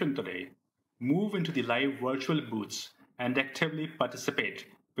presentation today, move into the live virtual booths and actively participate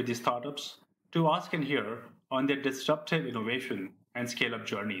with the startups to ask and hear on their disruptive innovation and scale-up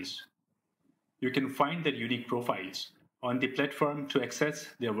journeys. You can find their unique profiles on the platform to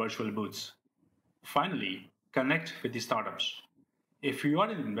access their virtual booths. Finally, connect with the startups. If you are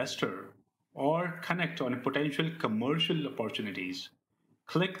an investor or connect on potential commercial opportunities,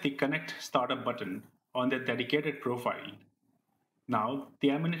 click the Connect Startup button on their dedicated profile. Now,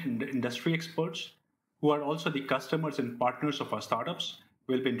 the eminent industry experts, who are also the customers and partners of our startups,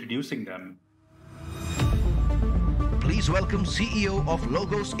 will be introducing them. Please welcome CEO of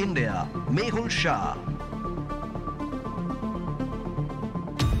Logos India, Mehul Shah.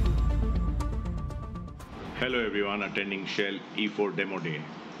 Hello everyone attending Shell E4 Demo Day.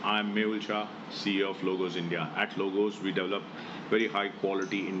 I'm Mehul Shah, CEO of Logos India. At Logos, we develop very high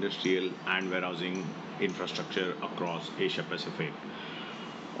quality industrial and warehousing infrastructure across Asia Pacific.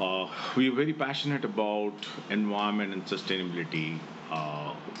 We're very passionate about environment and sustainability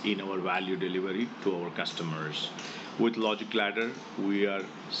in our value delivery to our customers. With Logic Ladder, we are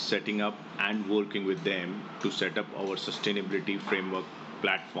setting up and working with them to set up our sustainability framework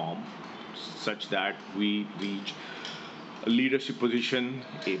platform such that we reach a leadership position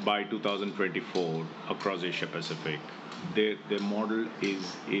by 2024 across Asia Pacific. Their model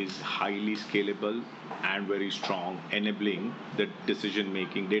is highly scalable and very strong, enabling the decision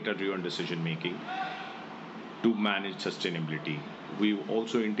making, data driven decision making to manage sustainability. We've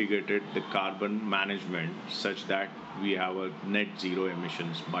also integrated the carbon management such that we have a net zero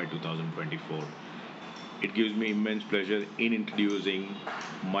emissions by 2024. It gives me immense pleasure in introducing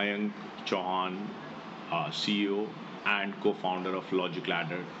Mayank Chauhan, CEO and co-founder of Logic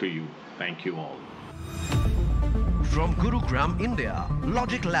Ladder to you. Thank you all. From Gurugram, India,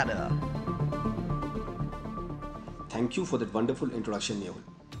 Logic Ladder. Thank you for that wonderful introduction, Mehul.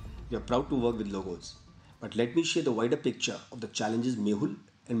 We are proud to work with Logos. But let me share the wider picture of the challenges Mehul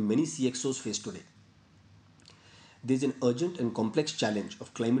and many CXOs face today. There is an urgent and complex challenge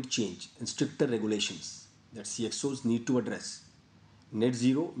of climate change and stricter regulations that CXOs need to address. Net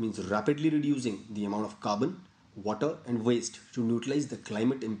zero means rapidly reducing the amount of carbon, water, and waste to neutralize the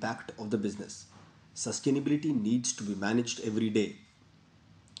climate impact of the business. Sustainability needs to be managed every day.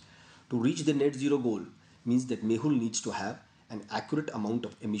 To reach the net zero goal means that Mehul needs to have an accurate amount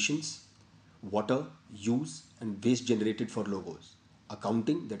of emissions, water, use, and waste generated for Logos,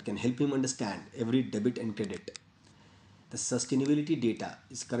 accounting that can help him understand every debit and credit. The sustainability data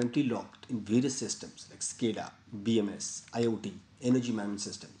is currently locked in various systems like SCADA, BMS, IoT, energy management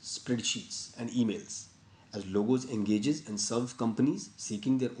systems, spreadsheets, and emails. As Logos engages and serves companies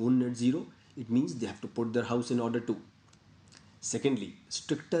seeking their own net zero, it means they have to put their house in order too. Secondly,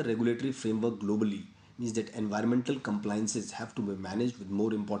 stricter regulatory framework globally means that environmental compliances have to be managed with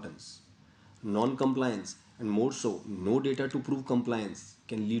more importance. Non-compliance, and more so, no data to prove compliance,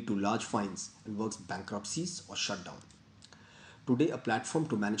 can lead to large fines and works bankruptcies or shutdown. Today, a platform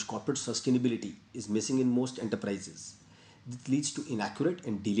to manage corporate sustainability is missing in most enterprises. This leads to inaccurate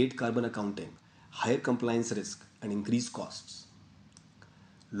and delayed carbon accounting, higher compliance risk, and increased costs.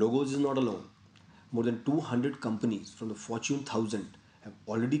 Logos is not alone. More than 200 companies from the Fortune 1000 have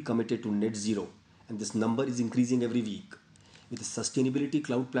already committed to net zero, and this number is increasing every week. With the Sustainability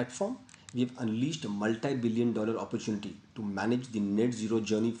Cloud platform, we have unleashed a multi-billion-dollar opportunity to manage the net zero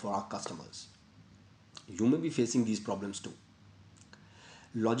journey for our customers. You may be facing these problems too.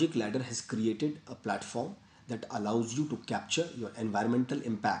 Logic Ladder has created a platform that allows you to capture your environmental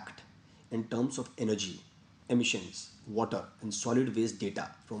impact in terms of energy, emissions, water, and solid waste data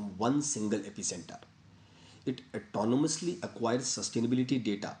from one single epicenter. It autonomously acquires sustainability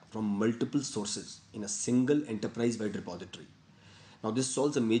data from multiple sources in a single enterprise-wide repository. Now, this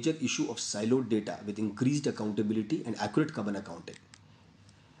solves a major issue of siloed data with increased accountability and accurate carbon accounting.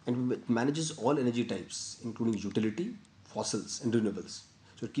 And it manages all energy types, including utility, fossils, and renewables.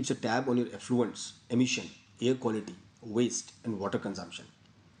 So it keeps a tab on your effluents, emission, air quality, waste, and water consumption.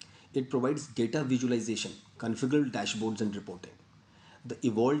 It provides data visualization, configurable dashboards, and reporting. The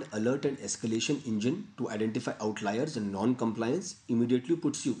evolved alert and escalation engine to identify outliers and non-compliance immediately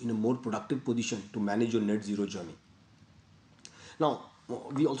puts you in a more productive position to manage your net zero journey. Now,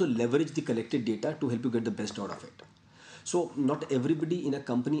 we also leverage the collected data to help you get the best out of it. So, not everybody in a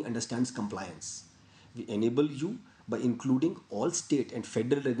company understands compliance. We enable you by including all state and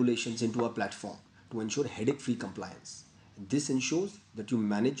federal regulations into our platform to ensure headache-free compliance. This ensures that you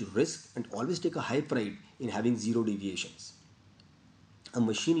manage risk and always take a high pride in having zero deviations.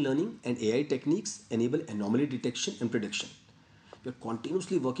 Machine learning and AI techniques enable anomaly detection and prediction. We are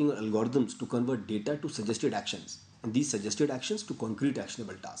continuously working on algorithms to convert data to suggested actions, and these suggested actions to concrete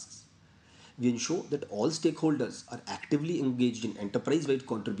actionable tasks. We ensure that all stakeholders are actively engaged in enterprise-wide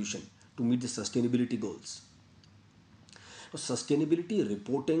contribution to meet the sustainability goals. Now, sustainability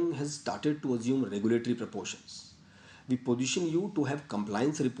reporting has started to assume regulatory proportions. We position you to have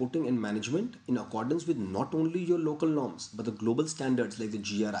compliance reporting and management in accordance with not only your local norms, but the global standards like the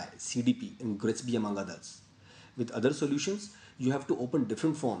GRI, CDP, and GRESB, among others. With other solutions, you have to open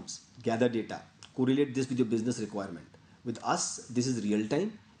different forms, gather data, correlate this with your business requirement. With us, this is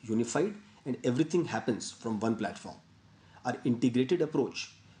real-time, unified, and everything happens from one platform. Our integrated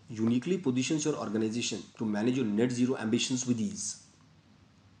approach uniquely positions your organization to manage your net zero ambitions with ease.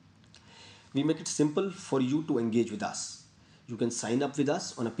 We make it simple for you to engage with us. You can sign up with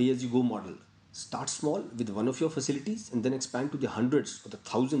us on a pay-as-you-go model, Start small with one of your facilities and then expand to the hundreds or the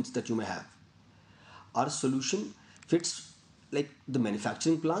thousands that you may have. Our solution fits like the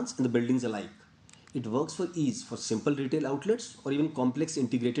manufacturing plants and the buildings alike. It works for ease for simple retail outlets or even complex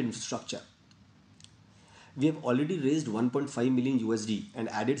integrated infrastructure. We have already raised 1.5 million USD and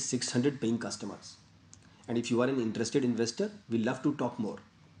added 600 paying customers. And if you are an interested investor, we'd love to talk more.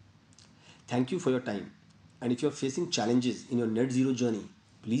 Thank you for your time. And if you're facing challenges in your net zero journey,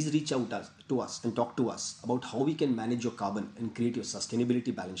 please reach out to us and talk to us about how we can manage your carbon and create your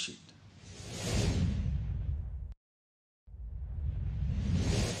sustainability balance sheet.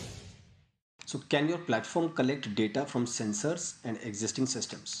 So can your platform collect data from sensors and existing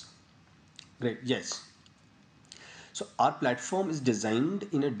systems? Great, yes. So our platform is designed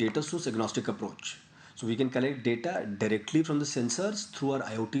in a data source agnostic approach. So we can collect data directly from the sensors through our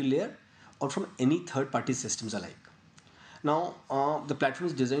IoT layer or from any third-party systems alike. Now, the platform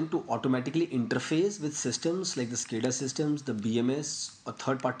is designed to automatically interface with systems like the SCADA systems, the BMS or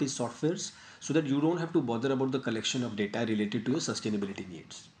third-party softwares so that you don't have to bother about the collection of data related to your sustainability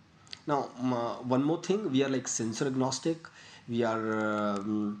needs. Now, one more thing, we are like sensor agnostic, we are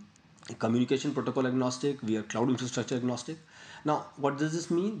communication protocol agnostic, we are cloud infrastructure agnostic. Now, what does this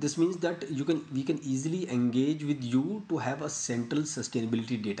mean? This means that we can easily engage with you to have a central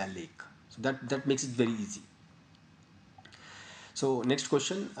sustainability data lake. So that makes it very easy. So next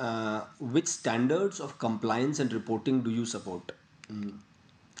question, which standards of compliance and reporting do you support?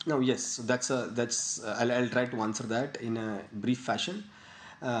 Now, yes, I'll try to answer that in a brief fashion.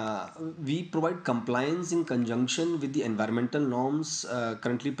 We provide compliance in conjunction with the environmental norms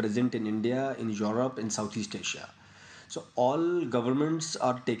currently present in India, in Europe, in Southeast Asia. So all governments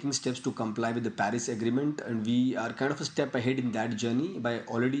are taking steps to comply with the Paris Agreement, and we are kind of a step ahead in that journey by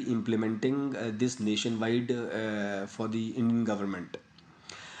already implementing this nationwide for the Indian government.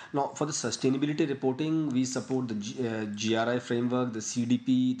 Now, for the sustainability reporting, we support the GRI framework, the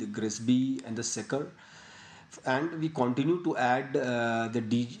CDP, the GRESB, and the SECUR. And we continue to add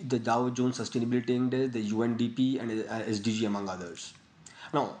the Dow Jones Sustainability Index, the UNDP, and SDG, among others.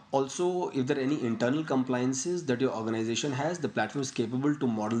 Now, also, if there are any internal compliances that your organization has, the platform is capable to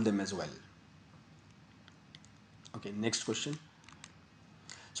model them as well. Okay, next question.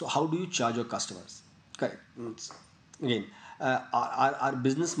 So, how do you charge your customers? Correct. Again, our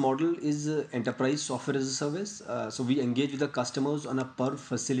business model is enterprise software as a service. So, we engage with the customers on a per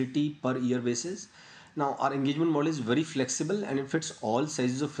facility, per year basis. Now, our engagement model is very flexible and it fits all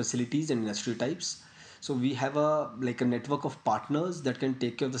sizes of facilities and industry types. So we have a network of partners that can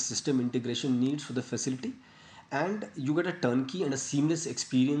take care of the system integration needs for the facility, and you get a turnkey and a seamless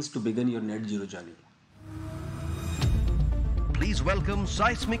experience to begin your net zero journey. Please welcome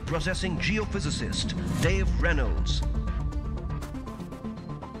seismic processing geophysicist Dave Reynolds.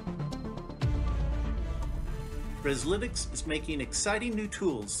 Reslytics is making exciting new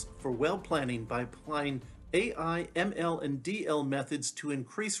tools for well planning by applying AI, ML, and DL methods to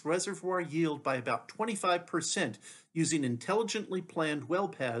increase reservoir yield by about 25% using intelligently planned well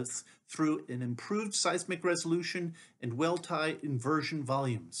paths through an improved seismic resolution and well tie inversion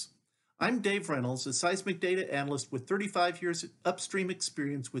volumes. I'm Dave Reynolds, a seismic data analyst with 35 years upstream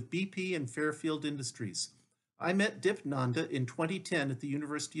experience with BP and Fairfield Industries. I met Dip Nanda in 2010 at the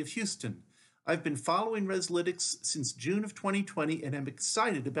University of Houston. I've been following Reslytics since June of 2020 and I'm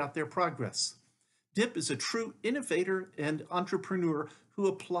excited about their progress. Dip is a true innovator and entrepreneur who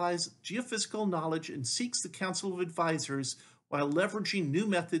applies geophysical knowledge and seeks the counsel of advisors while leveraging new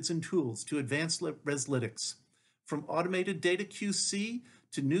methods and tools to advance Reslytics. From automated data QC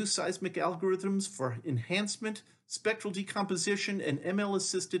to new seismic algorithms for enhancement, spectral decomposition, and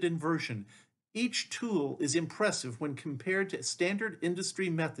ML-assisted inversion, each tool is impressive when compared to standard industry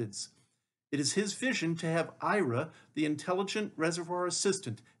methods. It is his vision to have IRA, the Intelligent Reservoir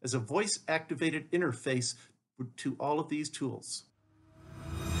Assistant, as a voice-activated interface to all of these tools.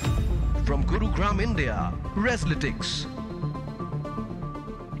 From Gurugram, India, Reslytics.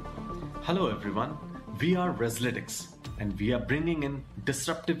 Hello everyone, we are Reslytics and we are bringing in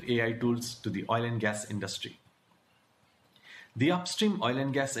disruptive AI tools to the oil and gas industry. The upstream oil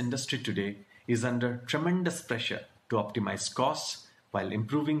and gas industry today is under tremendous pressure to optimize costs while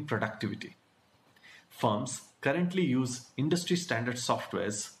improving productivity. Firms currently use industry standard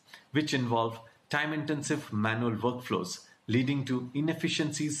softwares which involve time-intensive manual workflows leading to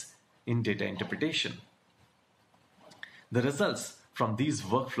inefficiencies in data interpretation. The results from these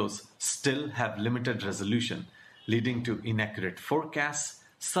workflows still have limited resolution, leading to inaccurate forecasts,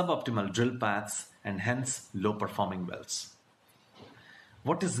 suboptimal drill paths, and hence low-performing wells.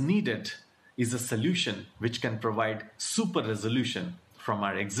 What is needed is a solution which can provide super resolution from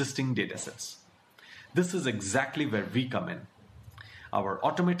our existing datasets. This is exactly where we come in. Our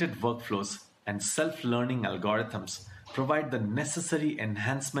automated workflows and self-learning algorithms provide the necessary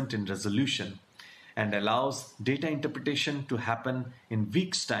enhancement in resolution and allows data interpretation to happen in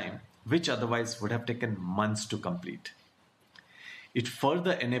weeks' time, which otherwise would have taken months to complete. It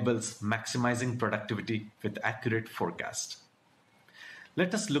further enables maximizing productivity with accurate forecast.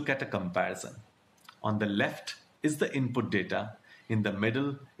 Let us look at a comparison. On the left is the input data, in the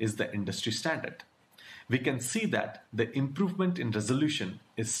middle is the industry standard. We can see that the improvement in resolution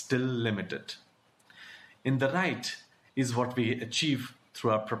is still limited. In the right is what we achieve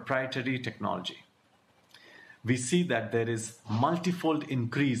through our proprietary technology. We see that there is multifold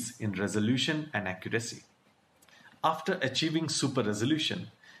increase in resolution and accuracy. After achieving super resolution,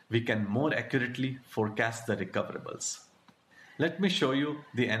 we can more accurately forecast the recoverables. Let me show you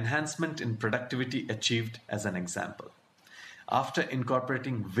the enhancement in productivity achieved as an example. After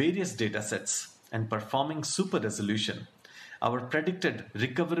incorporating various datasets and performing super resolution, our predicted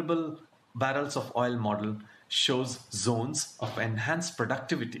recoverable barrels of oil model shows zones of enhanced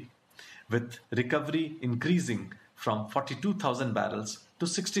productivity, with recovery increasing from 42,000 barrels to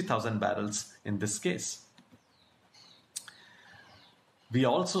 60,000 barrels in this case. We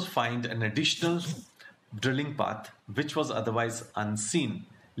also find an additional drilling path which was otherwise unseen,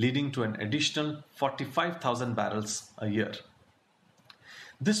 leading to an additional 45,000 barrels a year.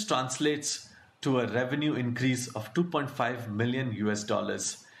 This translates to a revenue increase of 2.5 million US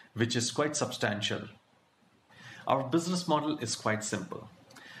dollars, which is quite substantial. Our business model is quite simple.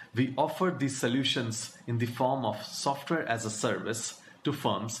 We offer these solutions in the form of software as a service to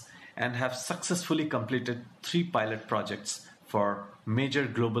firms and have successfully completed 3 pilot projects for major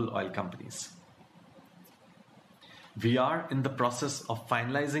global oil companies. We are in the process of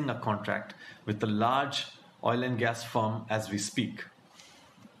finalizing a contract with a large oil and gas firm as we speak.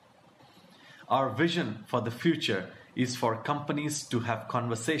 Our vision for the future is for companies to have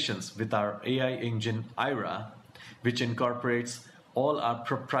conversations with our AI engine IRA, which incorporates all our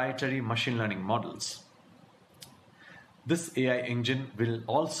proprietary machine learning models. This AI engine will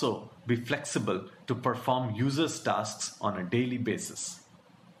also be flexible to perform users' tasks on a daily basis.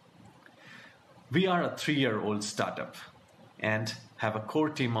 We are a 3-year-old startup and have a core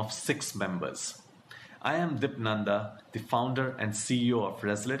team of 6 members. I am Dip Nanda, the founder and CEO of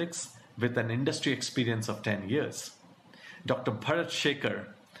Reslytics, with an industry experience of 10 years. Dr. Bharat Shekhar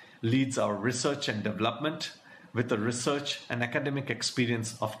leads our research and development with a research and academic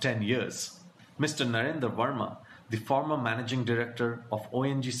experience of 10 years. Mr. Narendra Verma, the former managing director of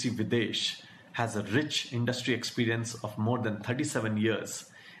ONGC Videsh, has a rich industry experience of more than 37 years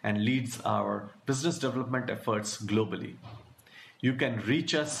and leads our business development efforts globally. You can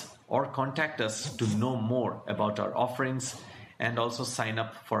reach us or contact us to know more about our offerings and also sign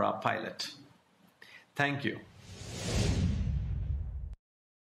up for our pilot. Thank you.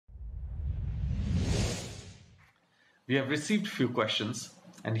 We have received few questions,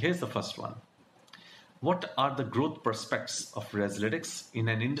 and here's the first one. What are the growth prospects of Reslytics in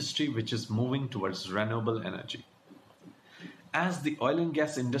an industry which is moving towards renewable energy? As the oil and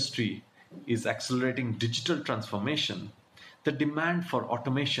gas industry is accelerating digital transformation, the demand for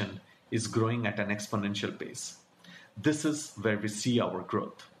automation is growing at an exponential pace. This is where we see our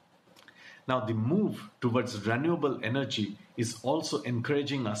growth. Now, the move towards renewable energy is also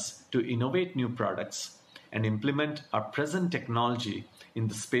encouraging us to innovate new products and implement our present technology in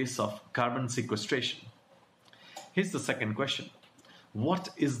the space of carbon sequestration. Here's the second question. What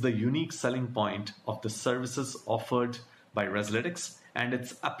is the unique selling point of the services offered by Reslytics and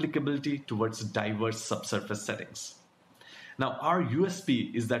its applicability towards diverse subsurface settings? Now, our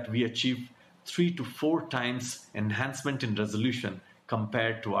USP is that we achieve 3 to 4 times enhancement in resolution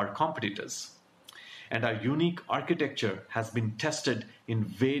compared to our competitors. And our unique architecture has been tested in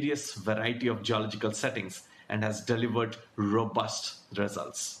various variety of geological settings and has delivered robust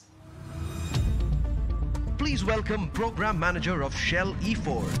results. Please welcome Program Manager of Shell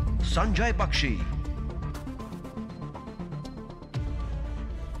E4, Sanjay Bakshi.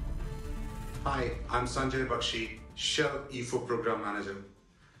 Hi, I'm Sanjay Bakshi, Shell E4 Program Manager.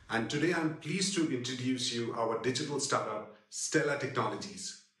 And today I'm pleased to introduce you our digital startup, Stellar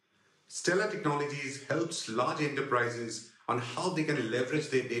Technologies. Stellar Technologies helps large enterprises on how they can leverage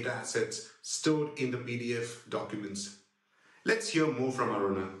their data assets stored in the PDF documents. Let's hear more from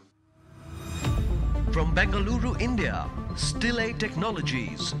Aruna. From Bengaluru, India, Stellar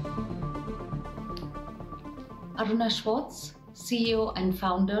Technologies. Aruna Schwartz, CEO and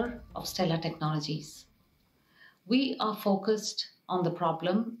founder of Stellar Technologies. We are focused on the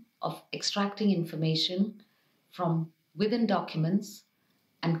problem of extracting information from within documents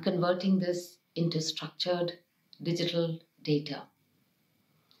and converting this into structured digital data.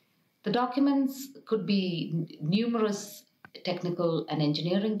 The documents could be numerous technical and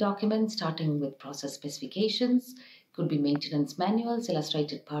engineering documents, starting with process specifications, could be maintenance manuals,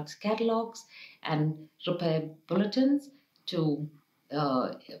 illustrated parts catalogs, and repair bulletins, to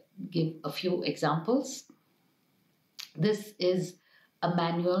give a few examples. This is a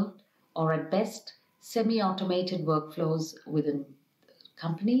manual, or at best, semi-automated workflows within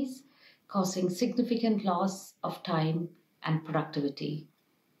companies, causing significant loss of time and productivity.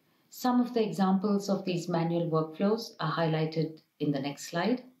 Some of the examples of these manual workflows are highlighted in the next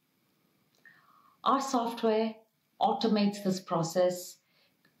slide. Our software automates this process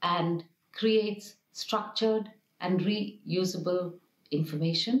and creates structured and reusable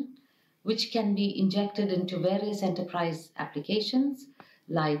information, which can be injected into various enterprise applications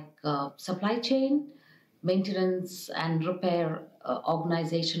like supply chain, maintenance and repair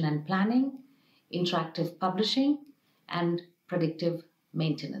organization and planning, interactive publishing, and predictive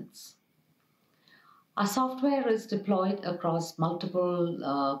maintenance. Our software is deployed across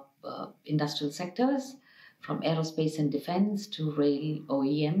multiple industrial sectors, from aerospace and defense to rail,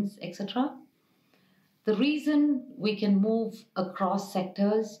 OEMs, etc. The reason we can move across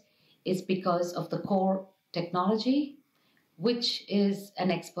sectors is because of the core technology, which is an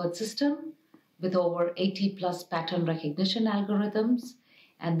expert system with over 80 plus pattern recognition algorithms.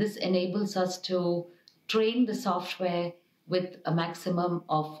 And this enables us to train the software with a maximum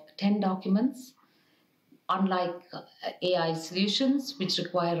of 10 documents, unlike AI solutions, which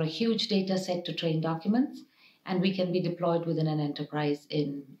require a huge data set to train documents, and we can be deployed within an enterprise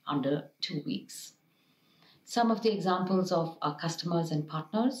in under 2 weeks. Some of the examples of our customers and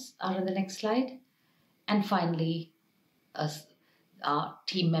partners are in the next slide. And finally, our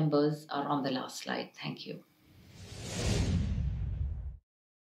team members are on the last slide. Thank you.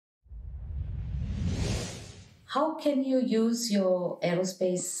 How can you use your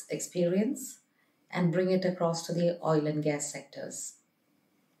aerospace experience and bring it across to the oil and gas sectors?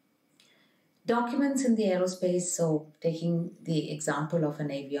 Documents in the aerospace, so taking the example of an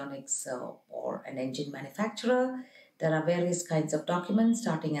avionics or an engine manufacturer, there are various kinds of documents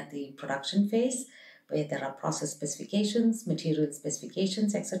starting at the production phase, where there are process specifications, material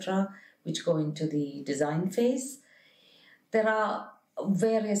specifications, etc., which go into the design phase. There are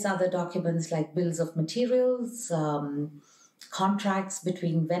various other documents like bills of materials, contracts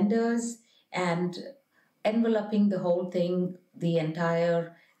between vendors, and enveloping the whole thing, the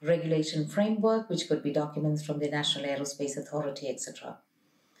entire regulation framework, which could be documents from the National Aerospace Authority, etc.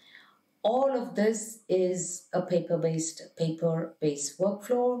 All of this is a paper-based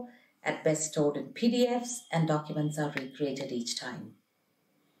workflow, at best stored in PDFs, and documents are recreated each time.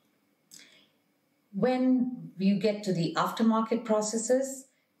 When you get to the aftermarket processes,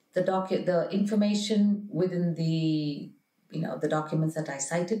 the information within the documents that I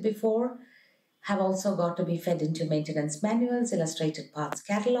cited before have also got to be fed into maintenance manuals, illustrated parts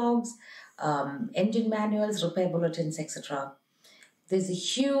catalogs, engine manuals, repair bulletins, etc. There's a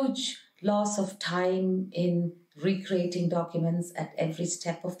huge loss of time in recreating documents at every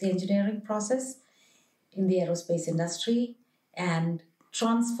step of the engineering process in the aerospace industry, and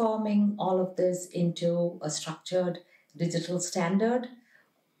transforming all of this into a structured digital standard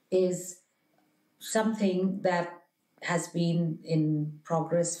is something that has been in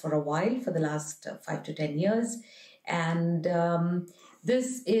progress for a while, for the last 5 to 10 years. And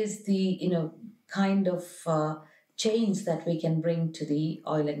this is the kind of change that we can bring to the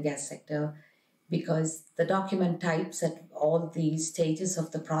oil and gas sector, because the document types at all these stages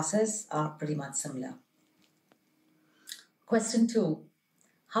of the process are pretty much similar. Question 2.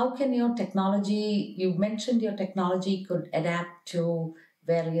 How can your technology, you mentioned your technology could adapt to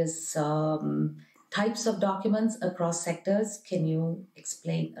various types of documents across sectors. Can you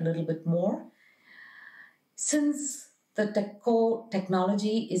explain a little bit more? Since the core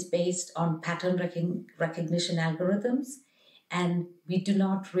technology is based on pattern recognition algorithms, and we do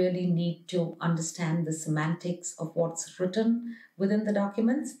not really need to understand the semantics of what's written within the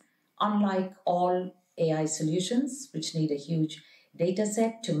documents, unlike all AI solutions, which need a huge data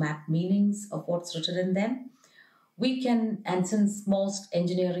set to map meanings of what's written in them. We can, and since most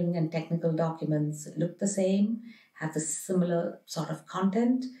engineering and technical documents look the same, have the similar sort of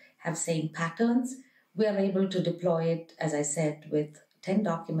content, have same patterns, we are able to deploy it, as I said, with 10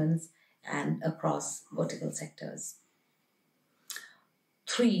 documents and across vertical sectors.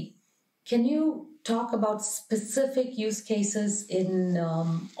 3, can you talk about specific use cases in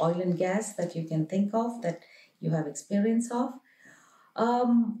oil and gas that you can think of, that you have experience of?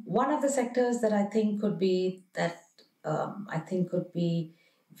 One of the sectors that I think could be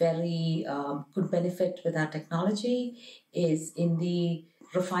very could benefit with our technology is in the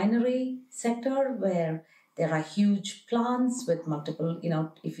refinery sector, where there are huge plants with multiple,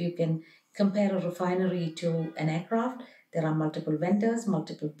 if you can compare a refinery to an aircraft, there are multiple vendors,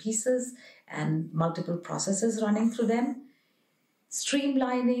 multiple pieces, and multiple processes running through them.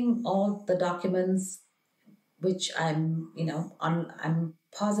 Streamlining all the documents, which I'm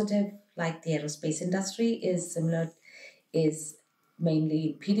positive, like the aerospace industry is similar, is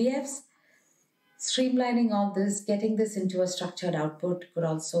mainly PDFs. Streamlining all this, getting this into a structured output could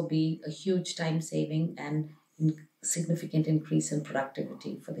also be a huge time saving and significant increase in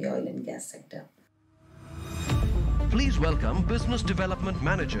productivity for the oil and gas sector. Please welcome Business Development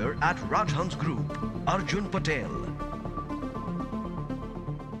Manager at Rajhans Group, Arjun Patel.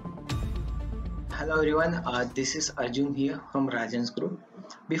 Hello everyone, this is Arjun here from Rajans Group.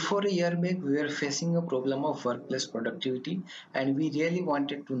 Before a year back, we were facing a problem of workplace productivity and we really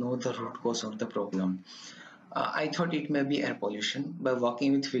wanted to know the root cause of the problem. I thought it may be air pollution. By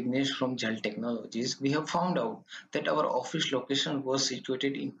working with Vignesh from Jal Technologies, we have found out that our office location was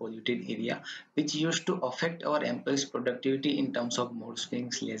situated in polluted area, which used to affect our employees' productivity in terms of mood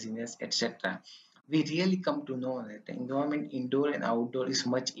swings, laziness, etc. We really come to know that the environment indoor and outdoor is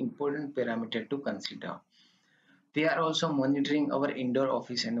much important parameter to consider. They are also monitoring our indoor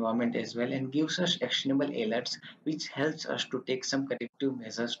office environment as well and gives us actionable alerts which helps us to take some corrective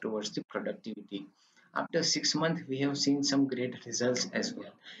measures towards the productivity. After 6 months, we have seen some great results as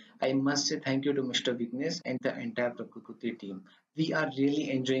well. I must say thank you to Mr. Vignesh and the entire Prakriti team. We are really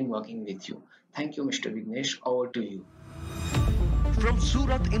enjoying working with you. Thank you, Mr. Vignesh. Over to you. From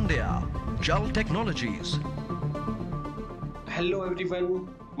Surat, India, Jal Technologies. Hello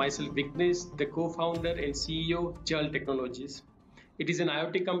everyone, myself Vignesh, the co-founder and CEO Jal Technologies. It is an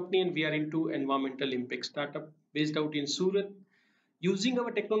IoT company and we are into environmental impact startup based out in Surat. Using our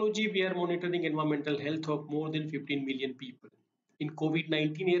technology, we are monitoring environmental health of more than 15 million people. In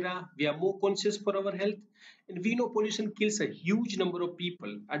COVID-19 era, we are more conscious for our health and we know pollution kills a huge number of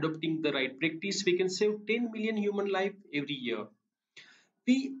people. Adopting the right practice, we can save 10 million human lives every year.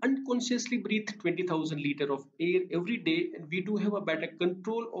 We unconsciously breathe 20,000 liters of air every day and we do have a better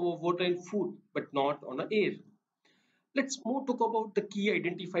control over water and food, but not on the air. Let's more talk about the key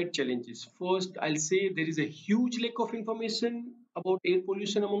identified challenges. First, I'll say there is a huge lack of information about air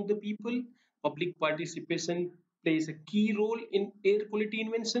pollution among the people. Public participation plays a key role in air quality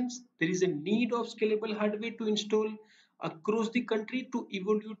inventions. There is a need of scalable hardware to install across the country to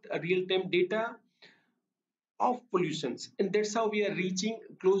evaluate real-time data of pollutions, and that's how we are reaching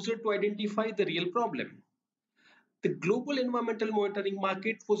closer to identify the real problem. The global environmental monitoring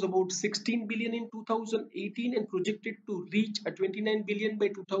market was about 16 billion in 2018 and projected to reach a 29 billion by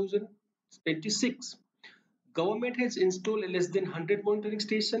 2026. Government has installed less than 100 monitoring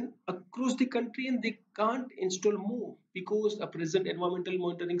stations across the country and they can't install more because the present environmental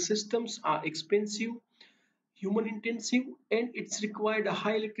monitoring systems are expensive, human intensive, and it's required a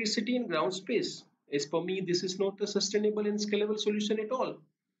high electricity and ground space. As per me, this is not a sustainable and scalable solution at all.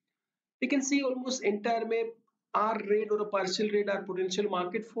 We can see almost entire map are red or a partial red are potential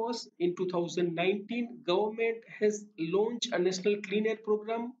market for us. In 2019, government has launched a national clean air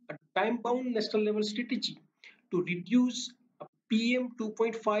program, a time-bound national level strategy to reduce PM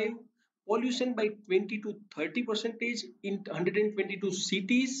 2.5 pollution by 20 to 30 percentage in 122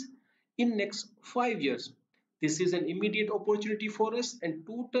 cities in next 5 years. This is an immediate opportunity for us and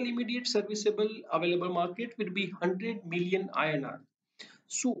total immediate serviceable available market will be 100 million INR.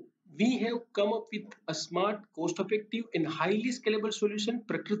 So we have come up with a smart, cost-effective and highly scalable solution,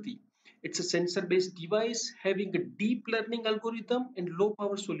 Prakriti. It's a sensor-based device having a deep learning algorithm and low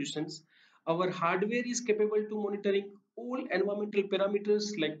power solutions. Our hardware is capable to monitoring all environmental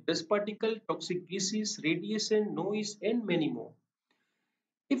parameters like dust particle, toxic gases, radiation, noise and many more.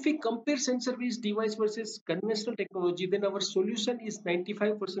 If we compare sensor-based device versus conventional technology, then our solution is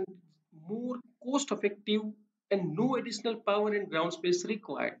 95% more cost-effective and no additional power and ground space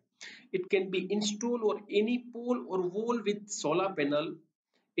required. It can be installed on any pole or wall with solar panel.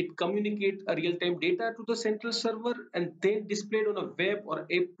 It communicates a real-time data to the central server and then displayed on a web or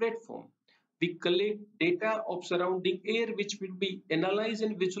a platform. We collect data of surrounding air which will be analyzed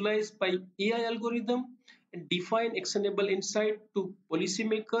and visualized by AI algorithm and define actionable insight to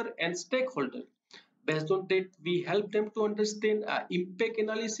policymaker and stakeholder. Based on that, we help them to understand impact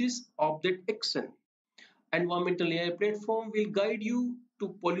analysis of that action. Environmental AI platform will guide you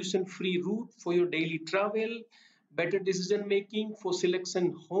to pollution-free route for your daily travel, better decision making for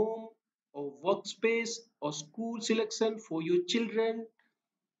selection home or workspace or school selection for your children,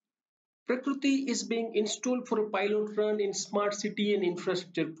 Prakriti is being installed for a pilot run in smart city and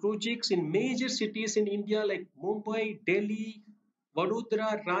infrastructure projects in major cities in India like Mumbai, Delhi,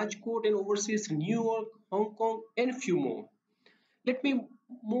 Vadodara, Rajkot, and overseas New York, Hong Kong, and few more. Let me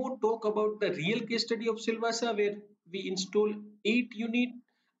more talk about the real case study of Silvassa, where we install 8 units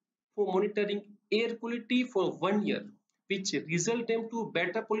for monitoring air quality for 1 year, which result into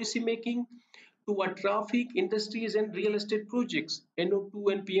better policy making to our traffic, industries, and real estate projects.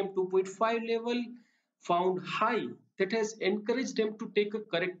 NO2 and PM2.5 level found high that has encouraged them to take a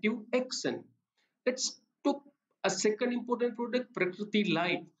corrective action. Let's talk a second important product, Prakriti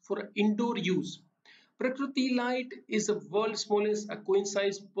Light, for indoor use. Prakriti Light is the world's smallest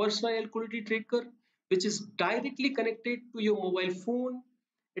coin-sized personal air quality tracker, which is directly connected to your mobile phone.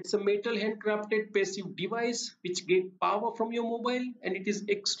 It's a metal handcrafted passive device which gets power from your mobile, and it is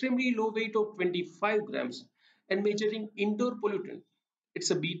extremely low weight of 25 grams and measuring indoor pollutant. It's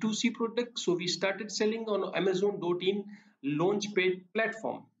a B2C product, so we started selling on Amazon.in launchpad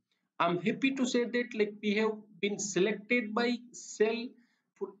platform. I'm happy to say that we have been selected by Cell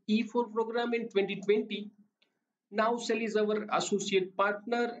for E4 program in 2020. Now Cell is our associate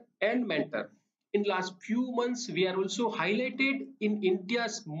partner and mentor. In last few months, we are also highlighted in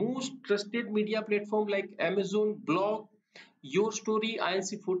India's most trusted media platform like Amazon, Blog, Your Story,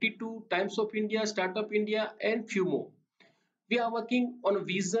 INC42, Times of India, Startup India, and few more. We are working on a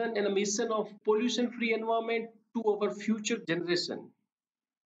vision and a mission of pollution-free environment to our future generation.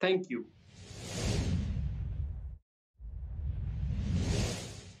 Thank you.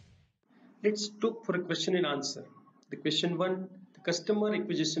 Let's talk for a question and answer. The question 1, the customer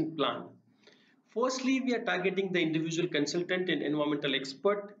acquisition plan. Firstly, we are targeting the individual consultant and environmental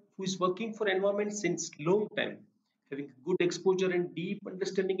expert who is working for environment since long time, having good exposure and deep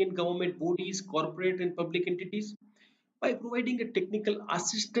understanding in government bodies, corporate and public entities. By providing a technical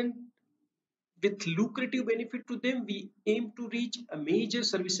assistant with lucrative benefit to them, we aim to reach a major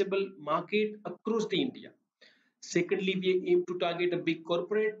serviceable market across the India. Secondly, we aim to target a big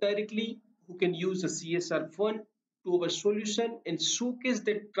corporate directly who can use a CSR fund to our solution and showcase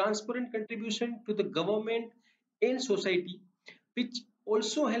their transparent contribution to the government and society, which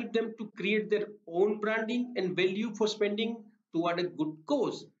also help them to create their own branding and value for spending toward a good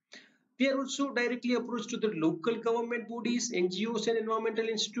cause. We are also directly approached to the local government bodies, NGOs and environmental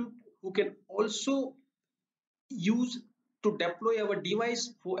institute who can also use to deploy our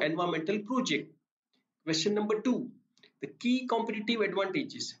device for environmental project. Question number 2, the key competitive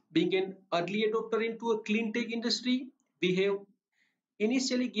advantages. Being an early adopter into a clean tech industry, we have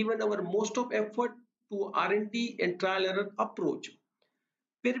initially given our most of effort to R&D and trial error approach,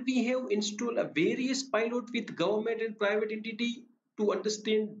 where we have installed a various pilot with government and private entity to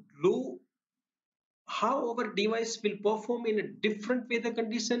understand how our device will perform in a different weather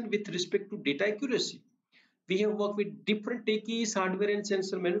condition with respect to data accuracy. We have worked with different techies, hardware and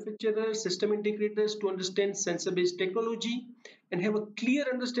sensor manufacturers, system integrators to understand sensor-based technology and have a clear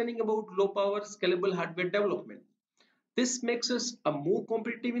understanding about low power scalable hardware development. This makes us a more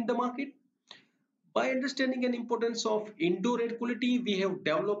competitive in the market. By understanding the importance of indoor air quality, we have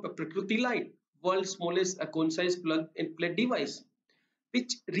developed a Prakriti Light, world's smallest cone-size plug-and-play device,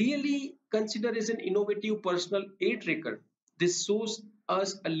 which really considered as an innovative personal air tracker. This shows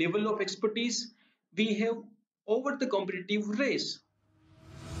us a level of expertise we have over the competitive race.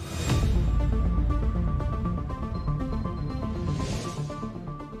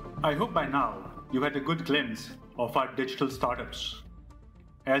 I hope by now you had a good glimpse of our digital startups.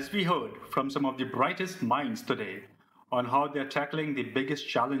 As we heard from some of the brightest minds today on how they're tackling the biggest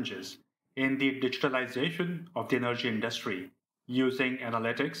challenges in the digitalization of the energy industry using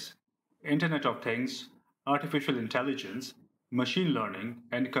analytics, Internet of Things, artificial intelligence, machine learning,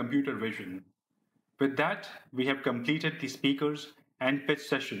 and computer vision. With that, we have completed the speakers and pitch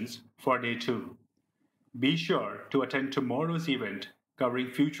sessions for day 2. Be sure to attend tomorrow's event covering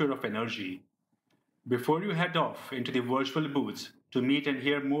future of energy. Before you head off into the virtual booths to meet and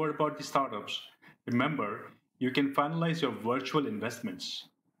hear more about the startups, remember you can finalize your virtual investments.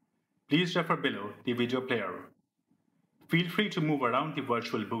 Please refer below the video player. Feel free to move around the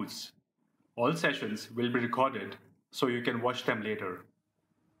virtual booths. All sessions will be recorded so you can watch them later.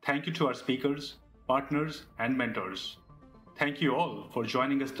 Thank you to our speakers, partners, and mentors. Thank you all for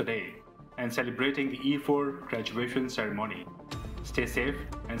joining us today and celebrating the E4 graduation ceremony. Stay safe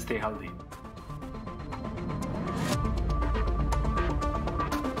and stay healthy.